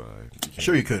suicide,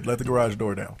 sure you could. Let the garage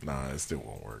door down. Nah, it still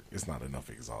won't work. It's not enough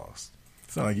exhaust.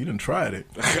 It's not like you didn't try it.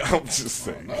 I'm just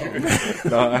saying.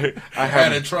 I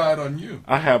had it tried on you.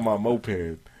 I have my moped,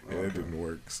 and it didn't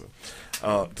work. So,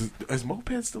 is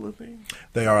moped still a thing?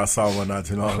 They are. I saw one not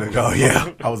too long ago.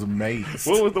 Yeah, I was amazed.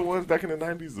 What was the ones back in the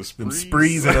 90s? The Sprees? Them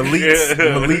Sprees and Elites.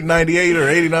 Yeah. Elite 98 or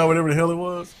 89, whatever the hell it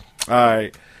was. All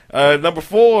right. Number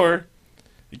 4,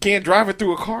 you can't drive it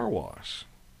through a car wash.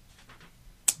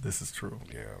 This is true.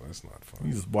 Yeah, that's not fun.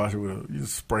 You just wash it you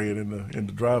just spray it in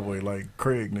the driveway like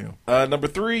Craig now. Number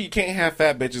 3, you can't have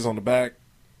fat bitches on the back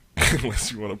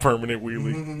unless you want a permanent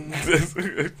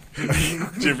wheelie.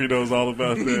 Jiffy knows all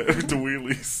about that. The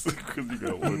wheelies, because you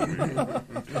got one wheel.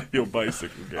 Your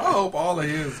bicycle guy. I hope all of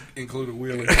his include a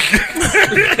wheelie,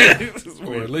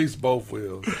 or at least both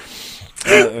wheels.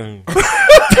 My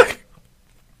bad,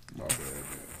 man.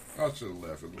 I should have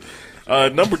left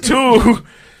it. Number 2.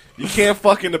 You can't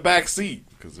fuck in the back seat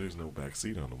because there's no back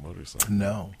seat on a motorcycle.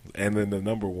 No. And then the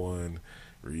number 1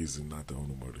 reason not to own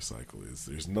a motorcycle is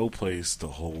there's no place to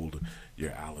hold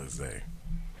your Alizé.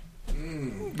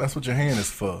 That's what your hand is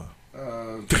for.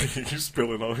 You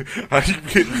spilling on it. How you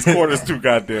getting these corners too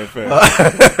goddamn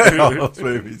fast? All those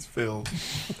babies filled.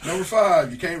 Number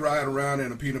 5, you can't ride around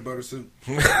in a peanut butter suit.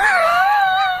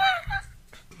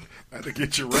 Had to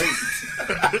get you raped.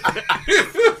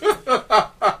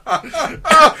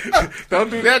 Don't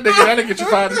do that, nigga. That'll get you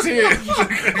 5 to 10.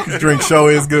 This drink show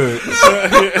is good.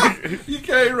 You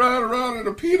can't ride around in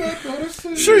a peanut butter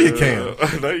suit. Sure you can.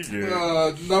 No, you can.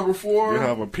 Number 4. You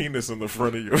have a penis in the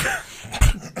front of you.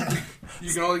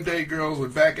 You can only date girls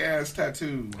with back ass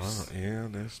tattoos. Oh, yeah,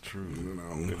 that's true.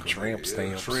 The tramp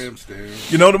stamps. Tramp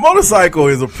stamps. You know, the motorcycle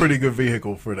is a pretty good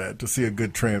vehicle for that, to see a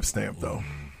good tramp stamp, though.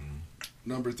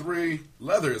 Number 3,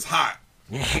 leather is hot.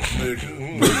 You wear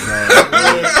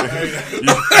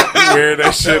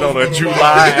that shit on a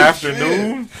July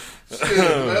afternoon? Shit,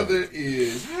 leather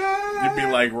is hot. You'd be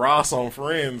like Ross on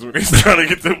Friends when he's trying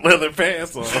to get the leather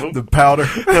pants on. The powder.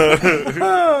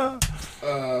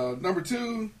 Number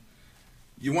 2,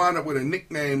 you wind up with a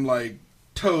nickname like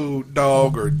Toad,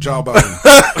 Dog, or Jawbone.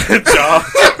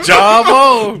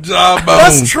 Jawbone.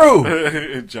 That's true.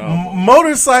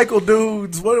 Motorcycle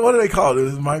dudes. What do they call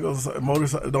it?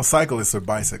 No, cyclists or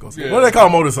bicycles. Yeah. What do they call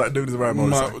motorcycle dudes that ride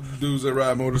motorcycles? Dudes that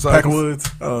ride motorcycles. Packwoods.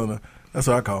 I don't know. That's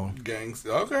what I call them. Gangs.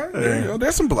 Okay. There you go.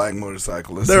 There's some black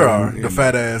motorcyclists. There are. The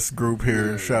fat ass group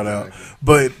here. Yeah, shout out.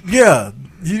 But yeah,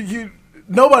 you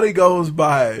nobody goes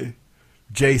by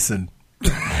Jason.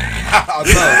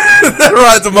 That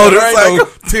rides a motorcycle.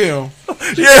 Tim.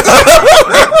 Yeah.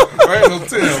 Ain't no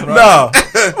Tim, right? No.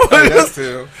 Hey, that's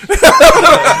Tim.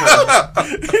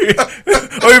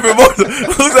 Or even more,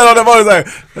 who's that on that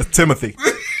motorcycle? That's Timothy.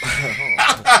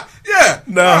 Yeah.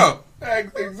 No.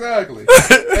 Exactly.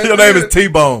 Your name is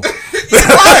T-Bone.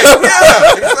 Right,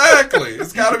 yeah, exactly.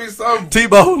 It's got to be some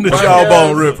T-Bone, the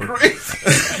Jawbone Ripper.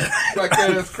 Like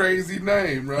that's crazy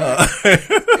name, right?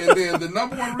 And then the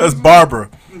number one reason. That's Barbara.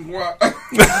 Why?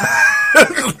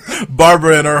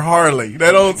 Barbara and her Harley.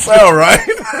 That don't sound right.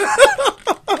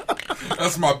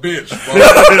 That's my bitch.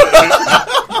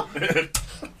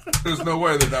 There's no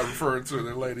way they're not referring to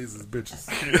their ladies as bitches.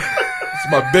 It's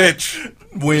my bitch.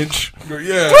 Winch.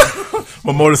 Yeah.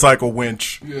 My motorcycle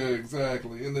winch. Yeah,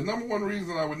 exactly. And the number one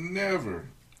reason I would never,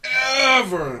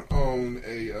 ever own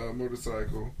a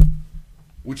motorcycle,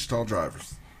 Wichita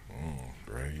drivers.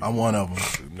 Right. I'm one of them.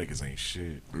 Niggas ain't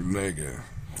shit. Nigga.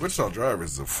 Wichita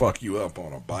drivers will fuck you up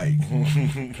on a bike.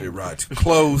 They ride too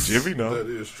close. Jimmy, no. That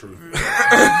is true.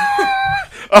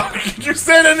 Oh, you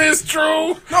said it is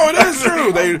true. No, it is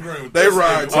true. They ride. They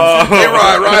ride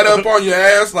right up on your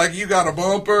ass like you got a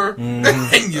bumper,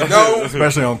 and you know,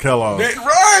 especially on Kellogg.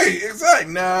 Right?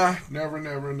 Exactly. Nah, never,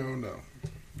 no.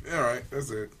 All right,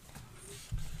 that's it.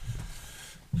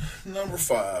 Number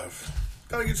 5.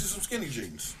 Gotta get you some skinny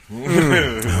jeans.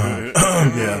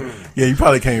 Yeah, you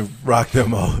probably can't rock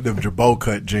them Jabot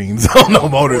cut jeans on no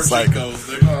motorcycle.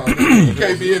 You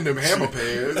can't be in them hammer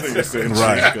pads,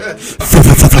 right?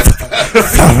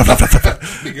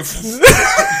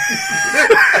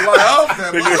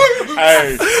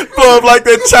 Hey, blow up like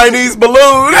that Chinese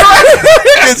balloon.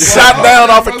 Get shot down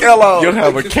off of Kellogg. You'll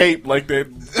have a cape like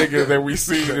that nigga that we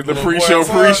see in the pre-show.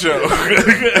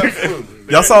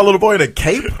 Y'all saw a little boy in a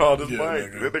cape on his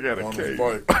bike. That nigga had a cape.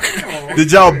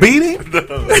 Did y'all beat him? No.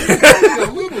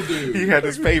 Little dude. He had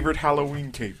his favorite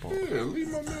Halloween cape on. Yeah, leave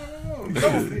my man alone.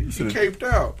 No, he caped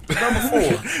out. Number 4.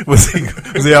 Was he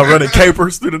out running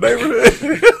capers through the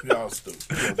neighborhood? Y'all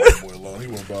stupid. Leave that boy alone. He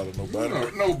won't bother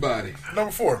nobody. Nobody.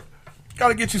 Number 4.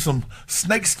 Gotta get you some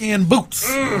snakeskin boots.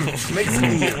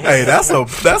 Snakeskin. Hey, that's a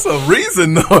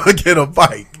reason to get a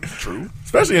bike. True.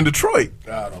 Especially in Detroit.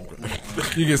 I don't.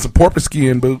 You get some porpoise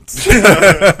skin boots. This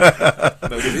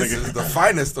is the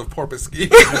finest of porpoise skin.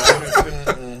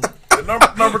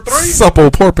 Number 3.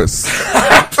 Supple porpoise.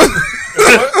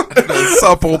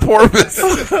 Supple porpoise.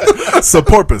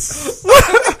 Porpoise.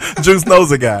 Juice knows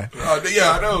a guy.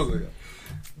 Yeah, I know a guy.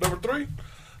 Number 3.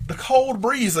 The cold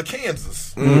breeze of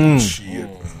Kansas. Shit.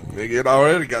 Nigga, it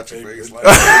already got your face like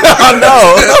I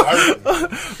know.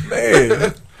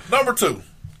 Man. Number 2. You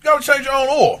gotta change your own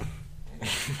oil.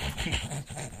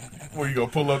 Where you gonna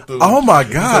pull up the? Oh my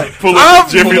God! Pull up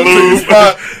Jimmy Lou.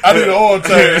 I need an oil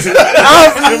change.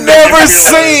 I've never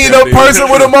seen a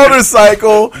person with a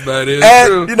motorcycle That is at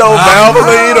true.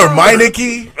 Valvoline or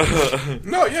Meineke.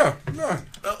 No, yeah, no.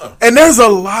 And there's a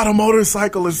lot of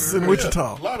motorcyclists in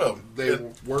Wichita. A lot of them. They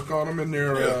work on them in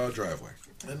their driveway.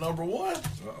 And number 1,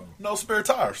 no spare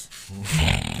tires.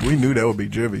 We knew that would be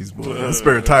Jimmy's, but a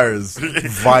spare tire is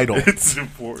vital. It's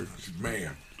important,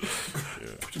 man.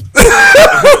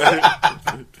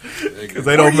 Because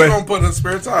they don't you gonna put a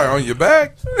spare tire on your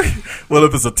back? Well,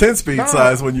 if it's a 10-speed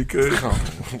size one, you could.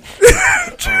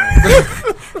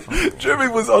 Jimmy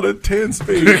was on a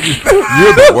 10-speed. You're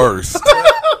the worst.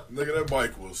 Nigga, that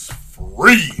bike was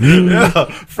free. Yeah,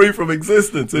 free from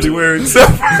existence anywhere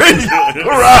except for in your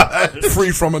garage.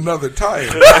 Free from another tire.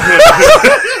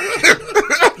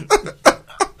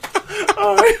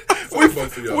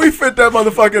 We fit that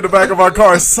motherfucker in the back of our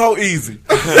car so easy.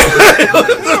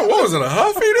 What was it, a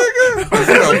Huffy,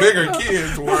 nigga? Bigger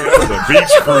kids were the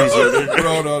beach cruiser.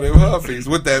 Throwing on them Huffies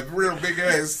with that real big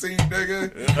ass seat,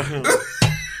 nigga.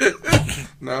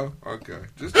 No? Okay.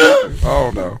 Just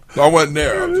oh no. I wasn't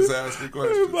there. I'm just asking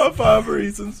questions. About 5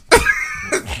 reasons.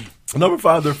 Number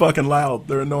 5, they're fucking loud.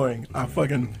 They're annoying. I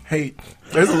fucking hate.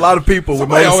 There's a lot of people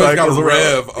Somebody with motorcycles always got a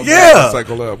around. rev of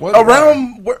motorcycle up. What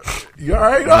around where, you all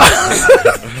right?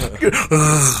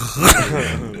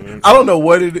 I don't know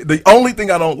what it is. The only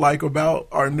thing I don't like about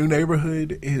our new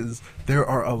neighborhood is there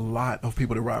are a lot of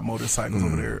people that ride motorcycles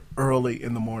over there early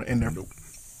in the morning, and they're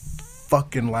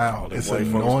fucking loud. It's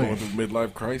annoying. Going through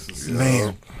midlife crisis.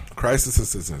 Man.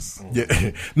 Crisis.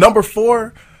 Yeah. Number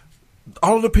 4,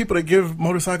 all of the people that give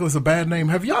motorcyclists a bad name.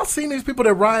 Have y'all seen these people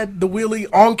that ride the wheelie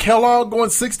on Kellogg going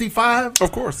 65?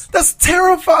 Of course. That's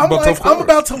terrifying. I'm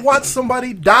about to watch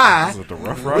somebody die the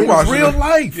Rough in Riders? real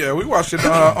life. Yeah, we watched it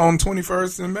on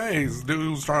 21st in Mays.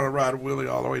 Dude was trying to ride a wheelie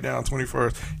all the way down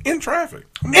 21st in traffic.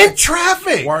 In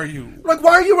traffic. Why are you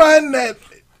riding that?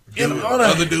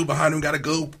 Other dude behind him got a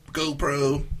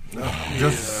GoPro.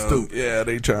 Just stupid. Yeah,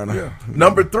 they trying to.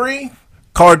 Number 3,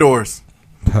 Car doors.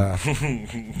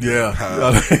 Yeah.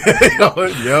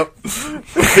 Yep.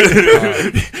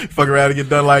 Fuck around and get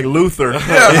done like Luther.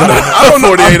 I don't know,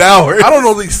 48 hours. I don't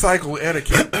know these cycle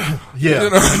etiquette. Yeah.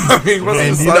 You know, I mean, what's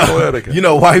the cycle etiquette? You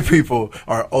know, white people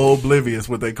are oblivious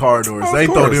with their car doors. Of They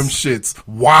throw course. them shits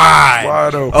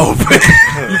wide open.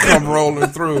 You come rolling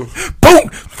through.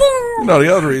 Boom. You know,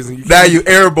 the other reason. You Now you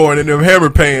airborne in them hammer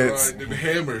pants. Right, them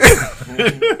hammers.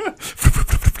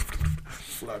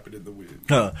 Flap it in the wind.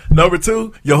 Number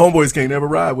 2, your homeboys can't never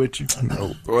ride with you.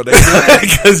 No. Well,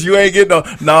 Because you ain't getting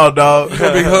no dog. You're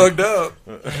going to be hugged up.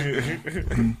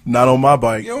 Not on my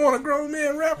bike. You don't want a grown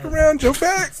man wrapped around your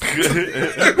back.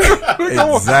 Exactly.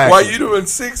 Why you doing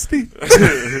 60?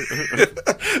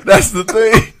 That's the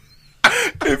thing.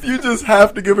 If you just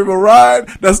have to give him a ride,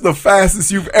 that's the fastest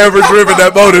you've ever driven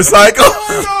that motorcycle.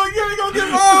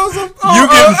 You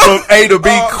getting from A to B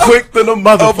quick than a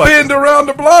motherfucker. A bend around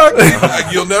the block.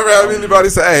 Like, you'll never have anybody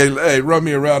say, hey, run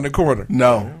me around the corner.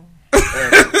 No.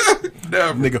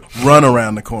 Never. Nigga, run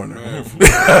around the corner.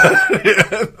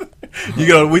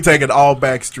 We taking all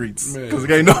back streets.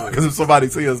 Because if somebody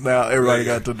see us now, everybody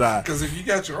got to die. Because if you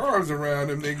got your arms around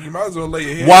him, nigga, you might as well lay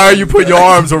your head. Why are you putting your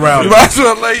arms around You him? might as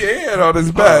well lay your head on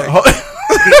his back.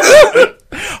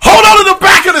 Hold on to the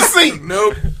back of the seat.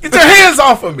 Nope. Get your hands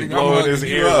off of me. Blowing his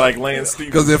ear like Lance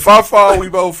Stevens. Because if I fall, we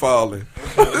both falling.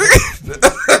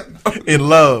 In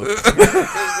love.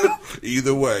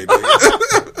 Either way,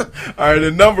 nigga. All right,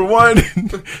 and number 1,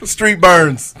 street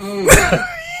burns.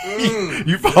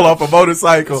 You fall off a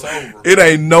motorcycle, it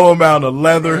ain't no amount of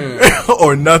leather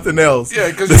or nothing else. Yeah,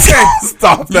 because you can't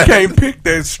stop that. You can't pick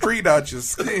that street out your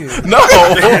skin. No.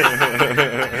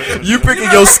 You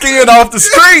picking your skin off the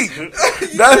street.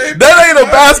 That ain't a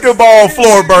basketball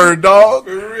floor burn, dog.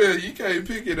 For real, you can't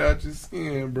pick it out your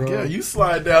skin, bro. Yeah, you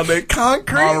slide down that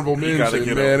concrete. Honorable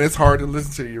mention, man. It's hard to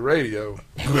listen to your radio.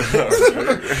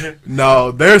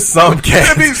 No, there's some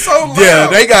cats. It'd be so loud. Yeah,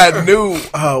 they got new.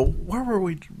 Where were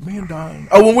we? Me and Don.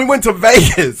 Oh, when we went to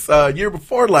Vegas year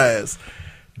before last,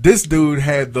 this dude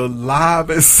had the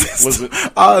livest system.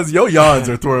 Oz, your yawns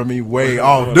are throwing me way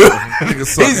off, dude.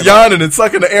 He's yawning and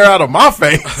sucking the air out of my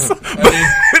face.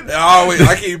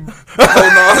 I keep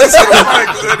holding on to the mic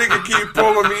because that nigga keep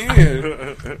pulling me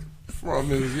in from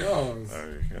his yawns.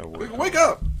 Nigga, wake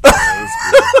up.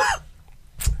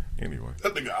 Anyway.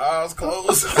 That nigga eyes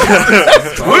closed.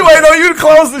 We waiting on you to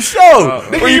close the show.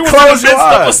 Nigga, When you you was in close the your midst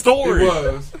of a eyes. story. It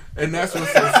was. And that's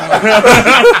what's so funny.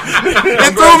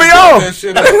 It threw me off.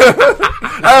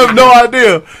 I have no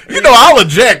idea. You know, I'll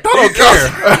eject. I don't care.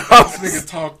 This nigga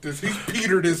talked this. He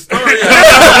petered his story out.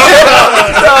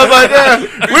 I was like, yeah.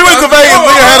 We went to Vegas.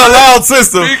 Nigga had a loud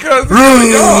system.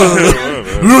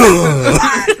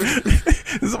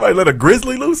 Did somebody let a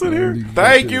grizzly loose in here?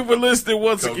 Thank you for listening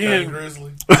once again.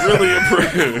 Grizzly. Really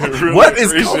appreciate. What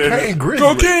is Cocaine Grizzly?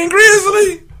 Cocaine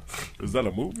Grizzly. Is that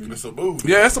a movie? It's a movie.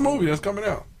 Yeah, it's a movie that's coming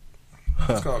out.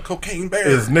 It's called Cocaine Bear.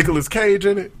 Is Nicolas Cage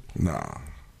in it? Nah.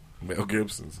 Mel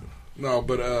Gibson's. No,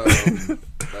 but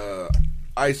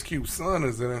Ice Cube's son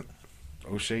is in it.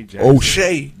 O'Shea Jackson.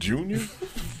 O'Shea Jr.?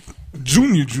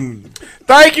 Junior.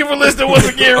 Thank you for listening once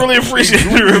again. Really appreciate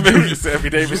it. Remember Sammy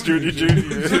Davis Jr.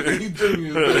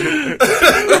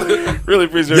 Really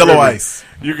appreciate it. Yellow Ice.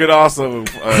 You could also,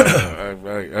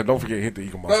 don't forget, hit the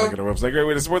Eagle Mouse link on our website. Great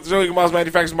way to support the show. Eagle Mouse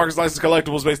manufactures, markets, licensed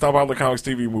collectibles based on popular comics,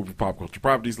 TV, movie, pop culture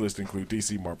properties. List include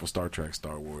DC, Marvel, Star Trek,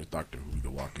 Star Wars, Doctor Who, The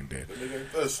Walking Dead.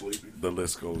 The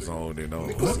list goes on and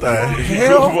on. What the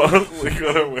hell?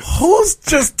 hell? Who's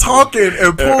just talking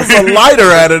and pulls a lighter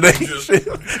out of that shit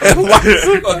and lights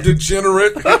it? A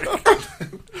degenerate.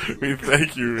 We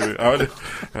thank you.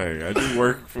 I do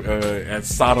work at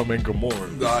Sodom and Gomorrah.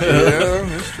 Yeah,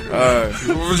 that's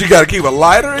true. You got to keep a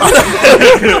lighter in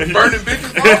Burning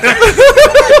bitches.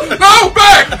 No,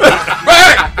 back!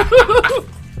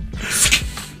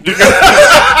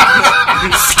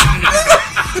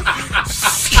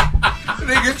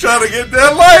 Nigga trying to get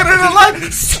that lighter. No!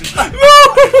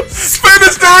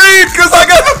 Finish the read, because I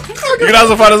got... You can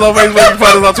also find us on Facebook. You can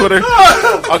find us on Twitter. You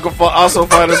can also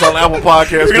find us on Apple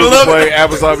Podcasts, Google Play,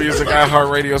 Amazon Music,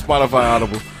 iHeartRadio, Spotify,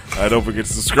 Audible. Don't forget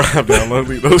to subscribe, download,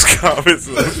 leave those comments.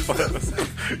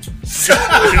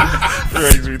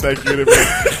 Thank you in advance.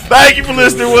 Thank you for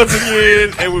listening once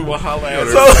again, and we will holler at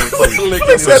her. So,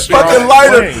 that fucking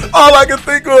lighter, all I could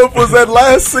think of was that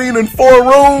last scene in 4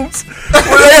 Rooms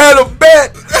where they had a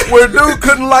bet where dude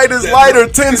couldn't light his lighter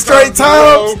 10 straight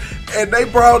times, and they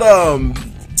brought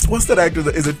what's that actor?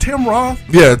 Is it Tim Roth?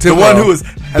 Yeah, Tim the one Roth. who was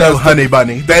hello, Honey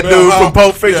Bunny. That dude from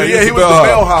Pulp Fiction. Yeah, he was the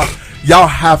bellhop. Y'all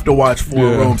have to watch 4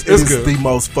 Rooms. It is good. the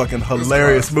most fucking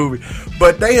hilarious movie.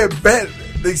 But they had bet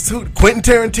these two, Quentin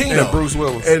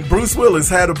Tarantino and Bruce Willis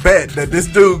had a bet that this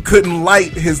dude couldn't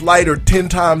light his lighter 10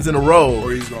 times in a row,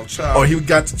 or he's gonna chop, or he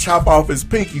got to chop off his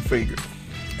pinky finger.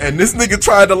 And this nigga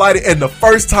tried to light it, and the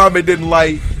first time it didn't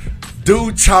light,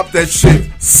 dude chopped that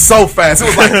shit so fast. It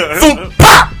was like, boom,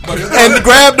 pop! And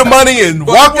grabbed the money and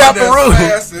walked out the room.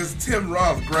 As fast as Tim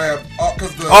Roth grabbed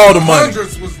because all the money.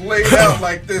 Hundreds was laid out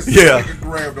like this. Yeah. Nigga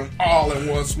grabbed them all in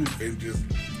one swoop and just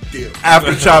dipped.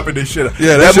 After chopping this shit up.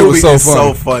 Yeah, that shit movie was so is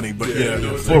funny. so funny. But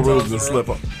yeah 4 rooms and slip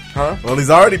up. Huh? Well, he's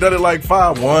already done it like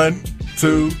 5. 1,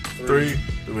 2, 3.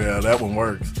 Yeah, that one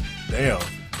works. Damn.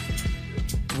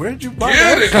 Where'd you buy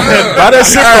Get it? Buy that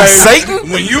shit from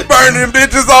Satan? When you burn them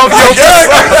bitches off your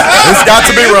It's got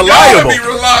to be reliable. Be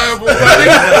reliable, buddy.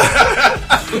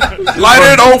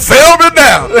 lighter, don't fail me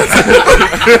now.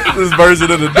 This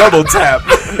version of the double tap.